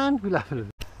another beer, and we'll have another.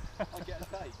 I'll get a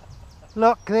taste.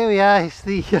 Look, there we are. It's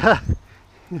the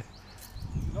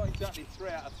Not exactly 3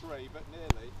 out of 3, but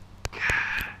nearly.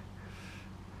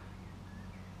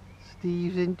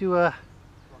 Steve's into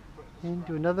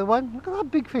another one. Look at that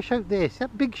big fish out there. See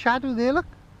that big shadow there? Look,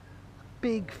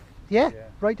 big. Yeah, Yeah.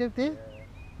 right out there.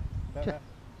 Yeah. Just-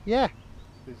 Yeah,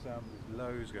 There's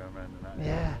loads going around in that.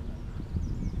 yeah.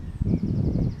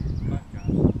 Black guy.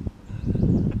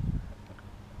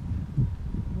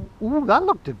 Ooh, that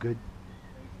looked good.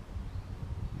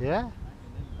 Yeah.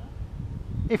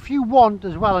 If you want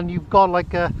as well, and you've got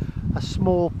like a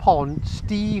small pond,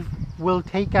 Steve will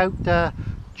take out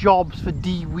jobs for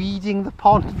de-weeding the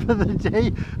pond for the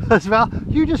day as well.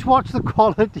 You just watch the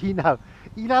quality now.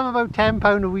 You'll have about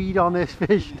 £10 a weed on this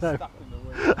fish now. Stuck in the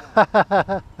way. Got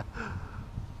to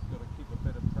keep a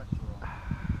bit of pressure on.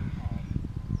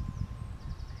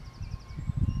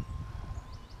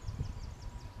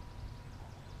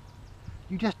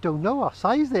 You just don't know what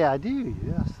size they are, do you?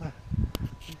 Yes.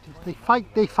 They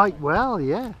fight well,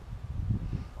 yeah.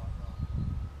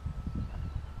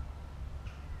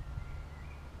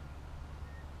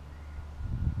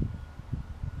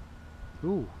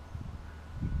 Ooh.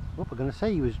 What we're gonna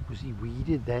say, was he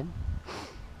weeded then?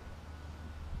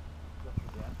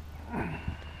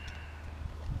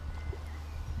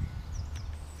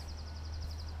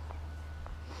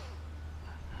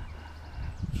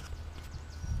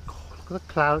 Look at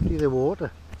the clarity of the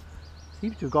water.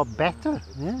 Seems to have got better.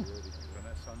 Yeah. When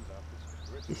that sun's up,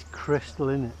 it's It's crystal,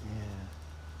 isn't it? Yeah.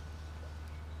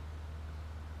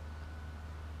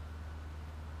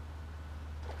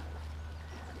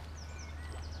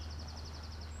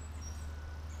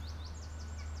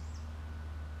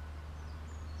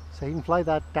 Same fly,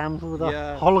 that damsel with a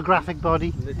Yeah. holographic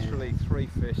body. Literally 3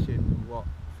 fish in what,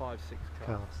 5, 6 casts.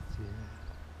 Casts, yeah.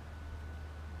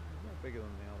 Not bigger than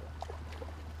the other.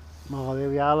 Oh, there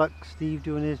we are, look, Steve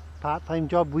doing his part-time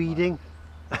job weeding.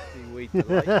 He weed the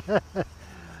lake.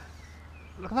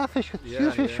 Look at that fish, see Yeah,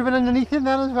 those fish yeah. swimming underneath him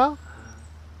then as well?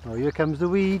 Oh, here comes the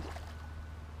weed.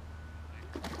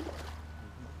 He's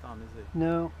not done, is he?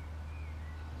 No.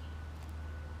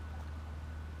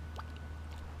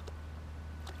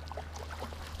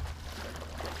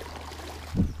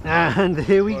 And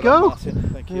there we Well go. done, Martin.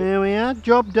 Thank you. There we are,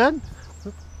 job done.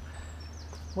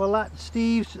 Well, that's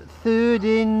Steve's third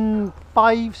in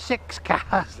 5-6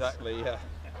 casts. Exactly, yeah.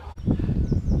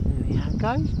 There we are,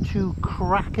 guys. 2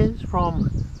 crackers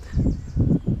from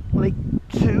Lake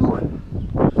 2.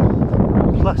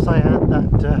 Plus I had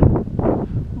that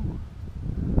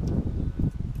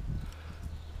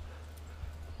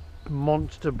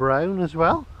monster brown as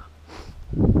well.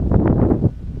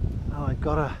 Now I've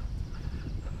got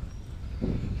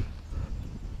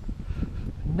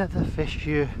another fish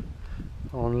here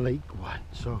on Lake 1,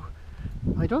 so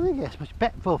I don't think it's much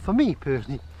better for me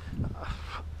personally.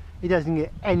 It doesn't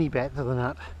get any better than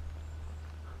that.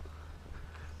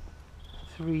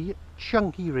 3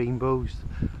 chunky rainbows.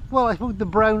 Well, I suppose the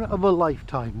brown of a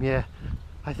lifetime, yeah.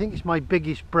 I think it's my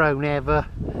biggest brown ever.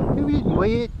 We didn't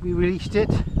weigh it, we released it.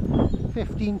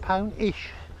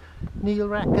 15-pound-ish, Neil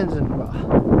reckons, and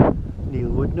well, Neil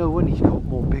would know when he's got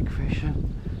more big fish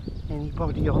than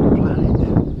anybody on the planet.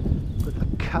 But the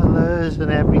colours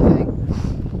and everything.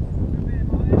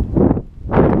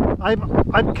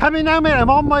 I'm coming now, mate. I'm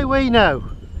on my way now.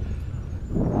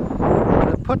 I'm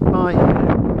going to put my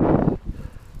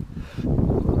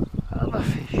other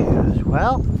fish here as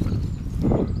well.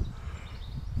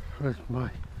 There's my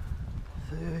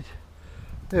third.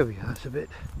 There we are. It's a bit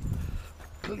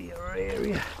clearer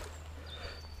area.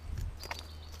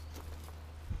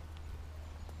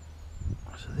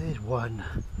 So there's one.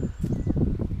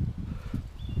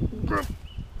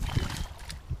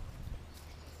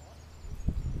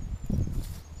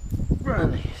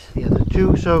 And there's the other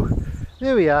 2. So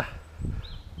there we are.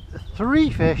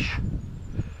 3 fish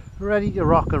ready to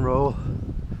rock and roll.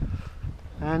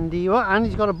 And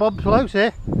he's got a bob's blouse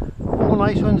there. 4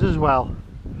 nice ones as well.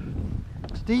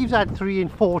 Steve's had 3 in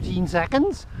 14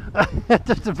 seconds.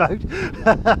 Just about.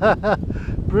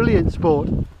 Brilliant sport.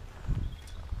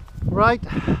 Right.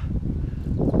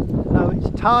 Now it's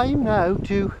time now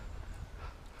to,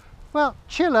 well,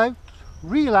 chill out,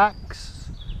 relax,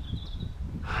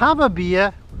 have a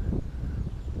beer.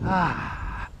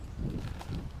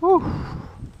 Whew.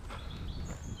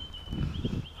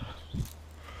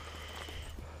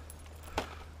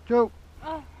 Joe.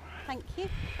 Oh, thank you.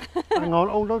 Hang on,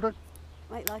 hold on.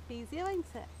 Make life easier, ain't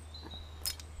it?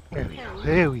 There we go,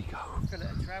 there we go. Fill it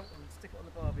a trout and stick it on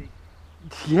the barbie.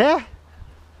 Yeah.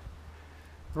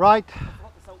 Right.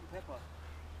 What the salt and pepper?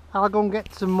 I'll go and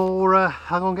get some more.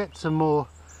 I'll go and get some more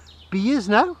beers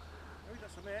now. Oh, we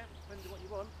got some here. Depends on what you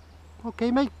want.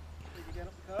 Okay, mate. Leave again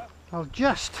up the car. I'll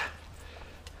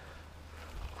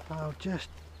just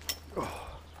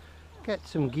get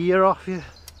some gear off you.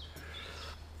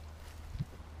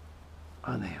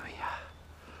 And there we are.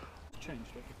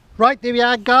 Changed it. Right, there we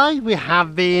are, guys. We're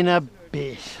having a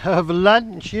bit of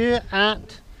lunch here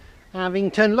at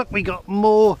Avington. Look, we got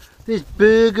more. There's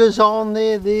burgers on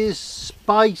there. There's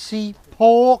spicy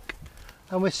pork.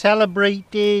 And we're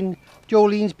celebrating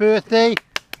Jolene's birthday.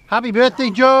 Happy birthday,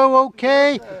 Joe.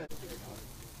 Okay.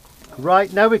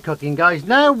 Right, now we're cooking, guys.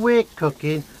 Now we're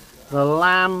cooking the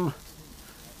lamb.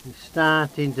 It's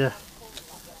starting to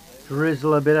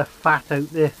drizzle a bit of fat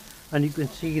out there. And you can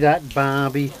see that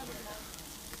barbie.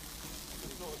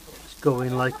 It's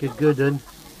going like a good one.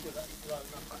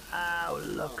 Oh,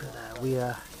 look at that. We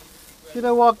are. You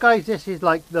know what, guys? This is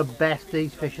like the best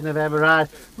day's fishing I've ever had.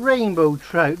 Rainbow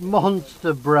trout,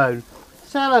 monster brown.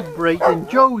 Celebrating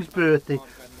Joe's birthday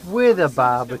with a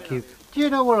barbecue. Do you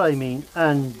know what I mean?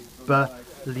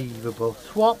 Unbelievable.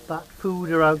 Swap that food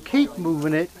around. Keep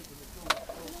moving it.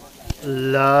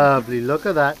 Lovely. Look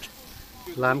at that.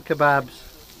 Lamb kebabs.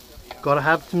 Got to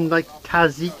have some like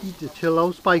tzatziki to chill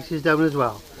those spices down as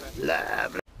well.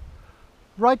 Lovely.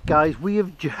 Right, guys, we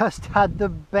have just had the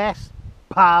best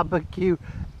barbecue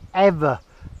ever.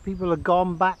 People have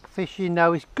gone back fishing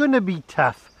now. It's gonna be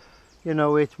tough. You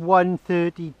know, it's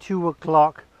 1:30, 2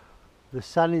 o'clock. The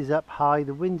sun is up high.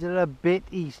 The winds are a bit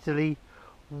easterly.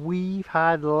 We've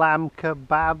had lamb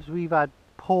kebabs. We've had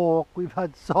pork. We've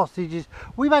had sausages.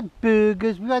 We've had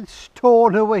burgers. We've had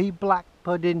Stornoway black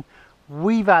pudding.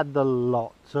 We've had the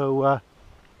lot. So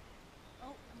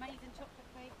Oh, amazing chocolate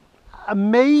cake.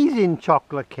 amazing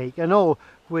chocolate cake and all,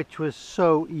 which was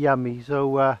so yummy.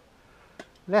 So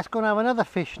let's go and have another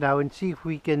fish now and see if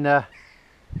we can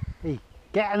hey,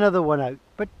 get another one out.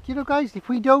 But you know, guys, if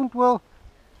we don't, well,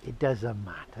 it doesn't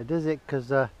matter, does it?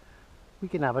 Because we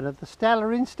can have another Stella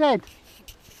instead.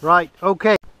 Right,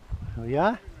 okay, here we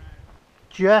are,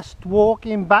 just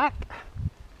walking back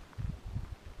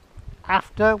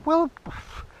after, well,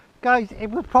 guys,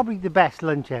 it was probably the best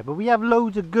lunch ever. We have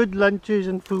loads of good lunches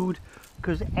and food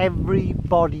because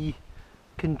everybody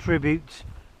contributes.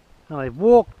 And I've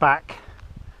walked back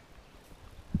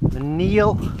And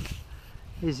Neil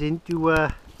is into,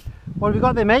 what have we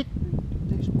got there, mate?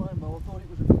 Decent rainbow. I thought it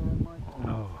was a brown, mate.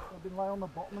 Oh. I've been laying on the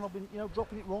bottom and I've been, you know,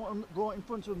 dropping it right in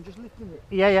front of him, just lifting it.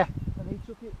 Yeah, yeah. And he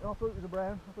took it, and I thought it was a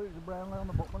brown. I thought it was a brown lay on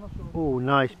the bottom and I saw it. Oh,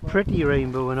 nice. Pretty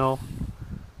rainbow and all.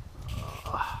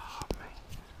 The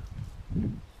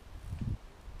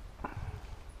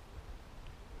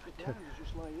brown is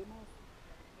just lay in, mate.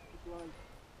 Just lay.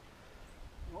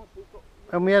 Right, we've got,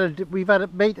 And we've had a,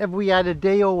 mate, have we had a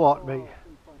day or what, mate?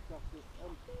 been fantastic.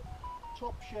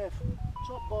 Top chef,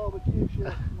 top barbecue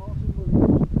chef, Martin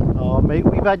Williams. Oh, mate,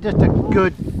 we've had just a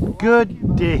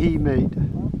good day, mate.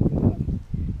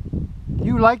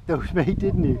 You liked those, mate,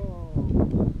 didn't you?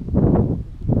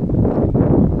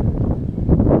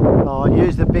 Oh, and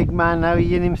here's the big man now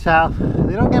eating himself.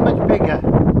 They don't get much bigger.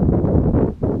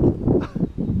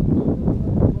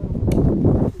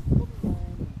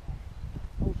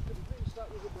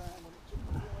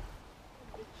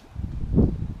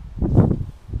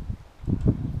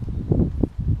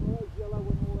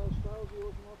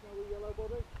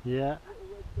 Yeah.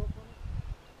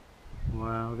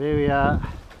 Wow, there we are.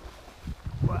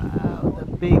 Wow, the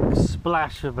big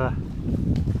splash of a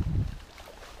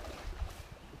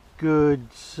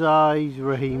good size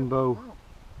rainbow.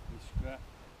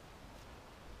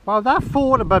 Wow, that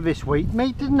fought above its weight,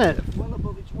 mate, didn't it? Well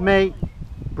above its weight. Mate,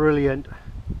 brilliant.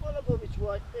 Well above its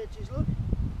weight. There it is, look.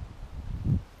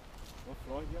 What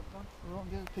flight you have done?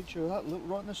 Right, get a picture of that. Look,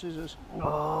 right in the scissors.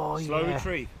 Oh, Slow yeah.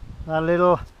 retrieve. That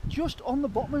little, Just on the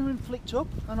bottom of him flicked up,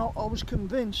 and I was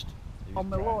convinced It was on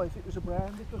my brown. life it was a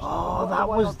brown because oh, of the that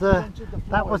way was I the, presented fly,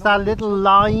 that was and I that little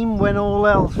lime when all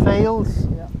else fails.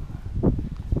 Yeah. I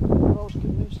was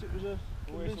convinced it was a.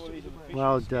 Always Convinced saw it these was a on brown.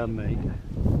 Well done, mate.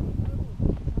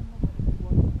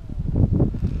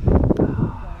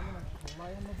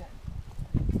 Lay on the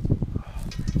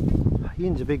bottom.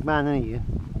 Ian's a big man, isn't he, Ian?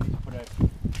 Put a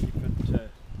different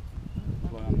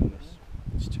fly on this.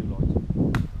 It's too light.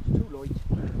 It's too light.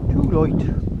 Too light.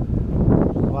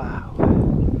 Wow.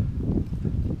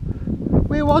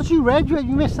 Where was you, Reg? You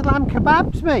missed the lamb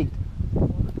kebabs, mate.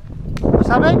 What's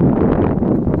that, mate?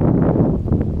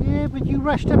 Yeah, but you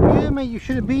rushed up here, mate. You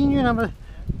should have been here and have a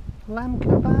lamb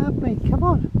kebab, mate. Come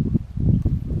on.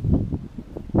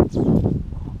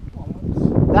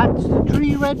 That's the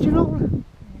tree, Reginald.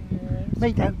 Yeah.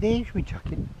 Mate, out there you should be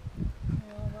chucking.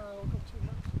 Yeah, I know. I've got too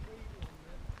much to read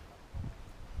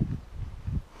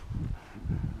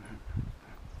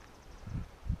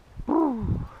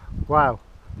on there. Wow.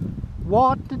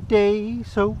 What a day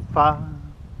so far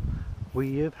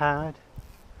we have had.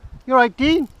 You alright,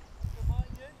 Dean?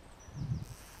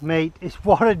 Mate, it's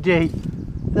what a day.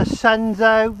 The sun's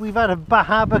out, we've had a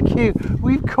barbecue,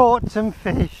 we've caught some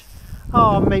fish.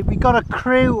 Oh mate, we got a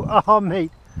crew. Oh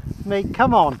mate, mate,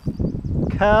 come on.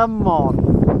 Come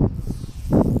on.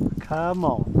 Come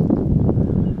on.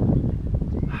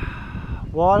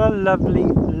 What a lovely,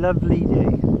 lovely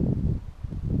day.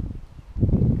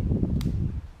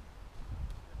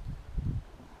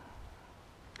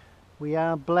 We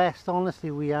are blessed, honestly,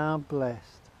 we are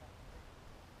blessed.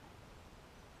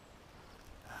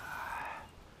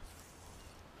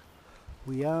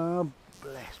 We are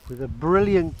blessed with a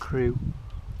brilliant crew.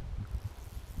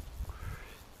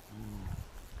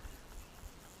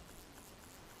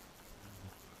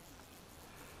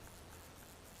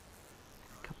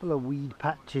 A couple of weed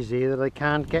patches here that I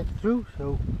can't get through,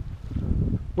 so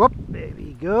whoop, there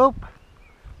we go.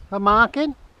 A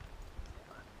marking.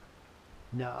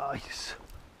 Nice.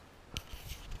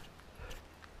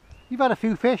 You've had a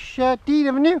few fish, Dean,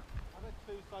 haven't you? I've had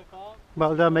 2 so far.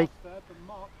 Well done, mate. But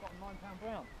Mark's got a £9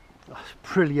 brown. That's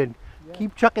brilliant. Yeah.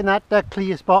 Keep chucking that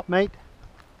clear spot, mate.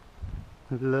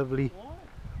 Lovely. Alright.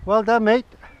 Well done, mate.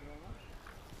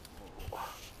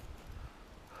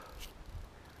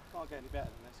 Can't get any better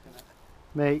than this, can it?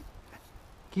 Mate,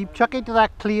 keep chucking to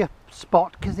that clear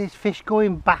spot because there's fish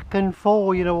going back and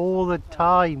forth, you know, all the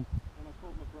time. When I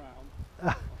caught my brown, I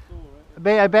saw it.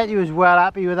 Mate, I bet you was well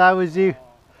happy with that, was you?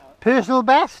 Personal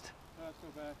best?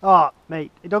 Personal best. Oh,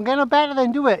 mate, it don't get no better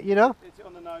than do it, you know? Hits it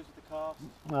on the nose with the cast.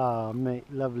 Oh, mate,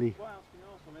 lovely. What else can you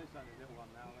ask for? I mean, it's only a little one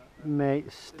now.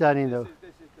 Mate, stunning though. This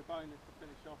is the bonus to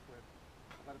finish off with.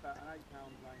 I've had about an £8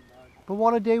 rainbow. But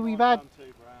what a day we've had. 2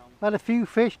 brown. Had a few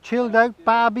fish, chilled out,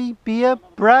 Barbie, beer,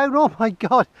 brown. Oh my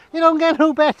God, you don't get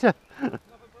no better. Another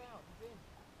brown,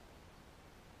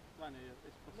 again.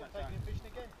 It's not taking him fishing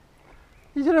again.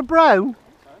 Is it a brown?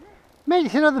 So, isn't it? Mate,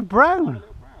 it's another A brown. little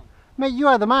brown. Mate, you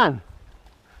are the man.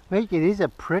 Mate, it is a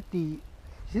pretty...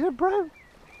 Is it a brown?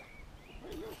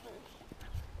 Pretty little fish.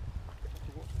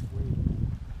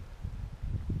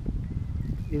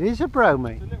 It is a brown,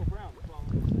 mate. It's a little brown. That's what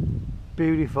I'm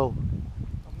beautiful.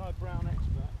 I'm not a brown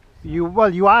expert.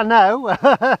 Well, you are now.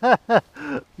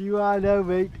 You are now,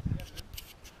 mate.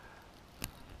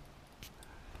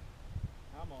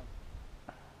 Come on.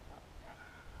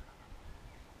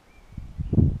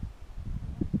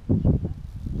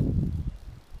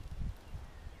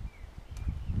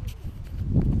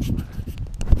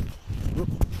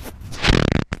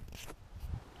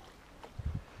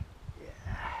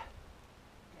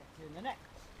 Get in the net.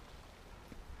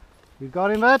 You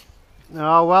got him, mate?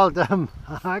 Oh, well done.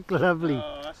 Lovely.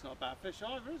 Oh, that's not a bad fish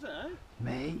either, is it, eh?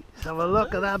 Mate, let's have a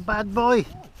look at that bad boy.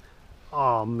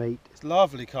 Oh, mate. It's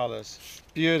lovely colours.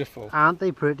 Beautiful. Aren't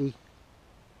they pretty?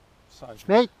 So,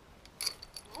 Mate,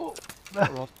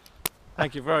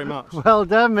 thank you very much. well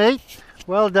done, mate.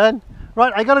 Well done.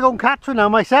 Right, I got to go and catch one now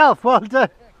myself. Well done.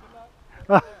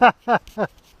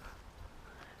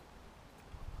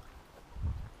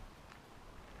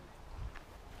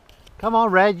 Come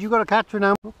on, Red, you got to catch one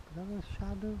now. Oh, is that a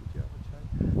shadow?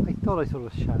 I thought I saw a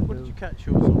shadow. What did you catch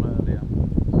yours on earlier?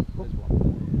 There's one.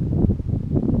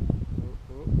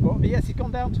 Oh, yes, he's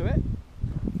gone down to it.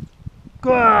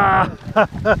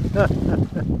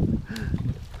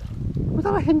 Was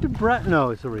that a hint of breath? No,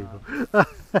 it's a regal. I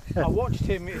watched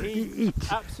him. He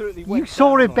absolutely went You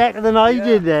saw down it on better than I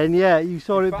did then, yeah. You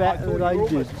saw In it fact, better than I I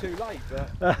thought you were did. almost too late,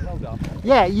 but well done.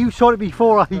 Yeah, you saw it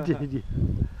before I did.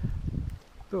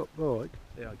 Oh, alright.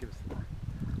 Yeah, I'll give us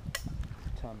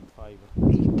a ton favour.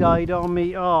 He died on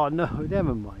me. Oh no,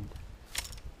 never mind.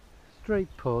 Straight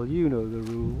pull, you know the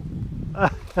rule.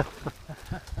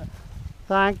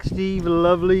 Thanks, Steve.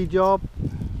 Lovely job.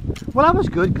 Well, that was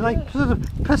good because I sort of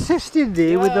persisted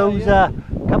there with those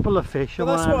couple of fish. Well,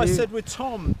 and that's what what I have you. said with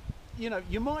Tom. You know,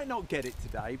 you might not get it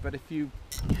today, but if you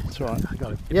That's right. I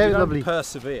got it. if Yeah, you don't lovely.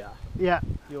 persevere, Yeah.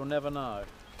 you'll never know.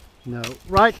 No.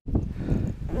 Right.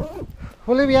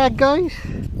 Well, here we are, guys.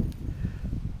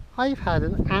 I've had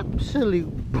an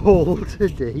absolute ball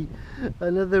today.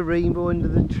 Another rainbow under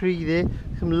the tree there.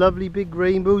 Some lovely big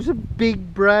rainbows, a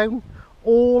big brown,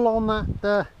 all on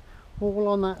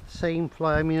that same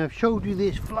fly. I mean, I've showed you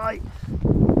this fly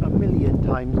a million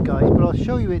times, guys, but I'll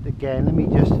show you it again. Let me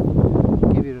just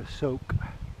give it a soak.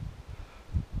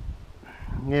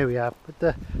 There we are.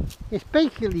 But it's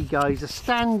basically, guys, a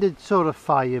standard sort of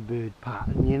Firebird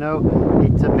pattern. You know,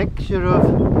 it's a mixture of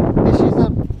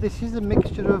this is a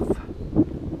mixture of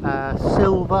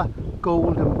silver,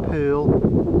 gold, and pearl.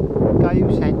 The guy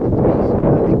who sent it to me,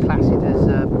 they class it as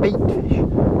bait fish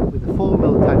with a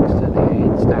 4mm tungsten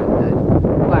head, standard,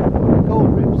 black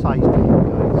gold rib size tail,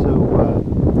 guys. So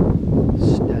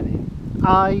stunning.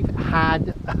 I've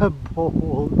had a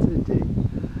ball today.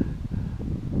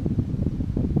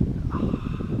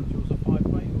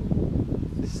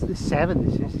 The 7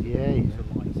 this is, yeah.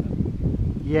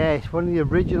 Yeah, it's one of the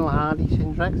original Hardy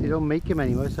Syndrax. They don't make them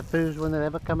anymore. It's the first one that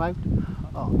ever come out.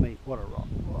 Oh mate, what a rod.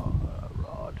 What a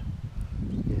rod.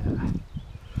 Yeah.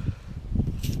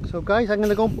 So guys, I'm going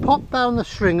to go and pop down the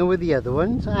stringer with the other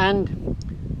ones, and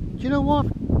do you know what,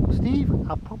 Steve?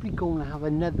 I'll probably go and have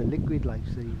another liquid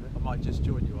lifesaver. I might just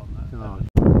join you on that. Oh.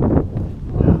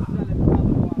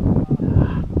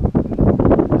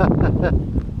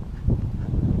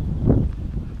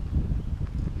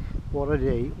 What a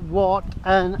day. What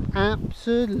an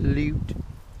absolute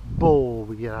ball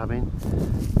we're having.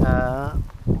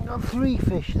 Got 3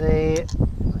 fish there.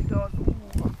 I got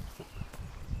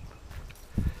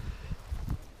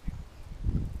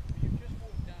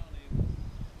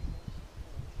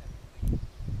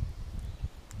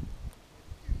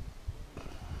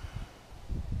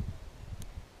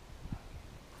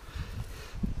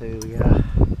there we are.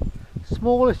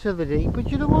 Smallest of the day, but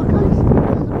you know what, guys?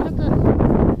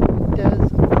 It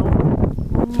does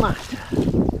not matter.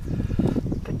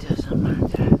 It doesn't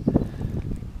matter.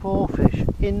 4 fish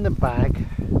in the bag.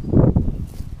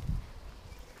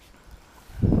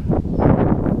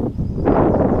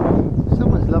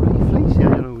 Someone's lovely fleece here. I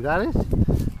don't know who that is.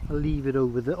 I'll leave it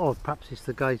over there. Oh, perhaps it's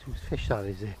the guys whose fish that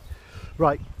is there.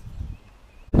 Right.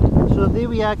 So there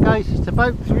we are, guys. It's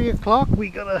about 3 o'clock. We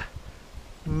gotta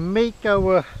make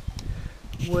our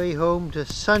way home to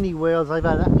sunny Wales. I've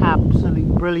had an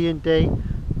absolute brilliant day.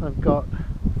 I've got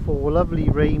 4 lovely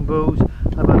rainbows.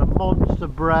 I've had a monster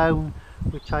brown,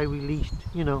 which I released,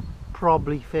 you know,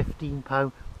 probably 15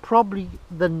 pound. Probably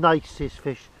the nicest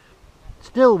fish,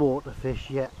 still water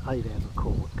fish yet I've ever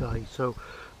caught, guys. So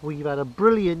we've had a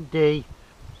brilliant day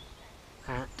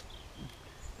at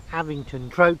Avington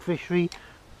Trout Fishery.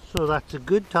 So that's a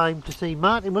good time to say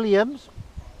Martin Williams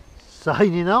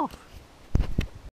signing off.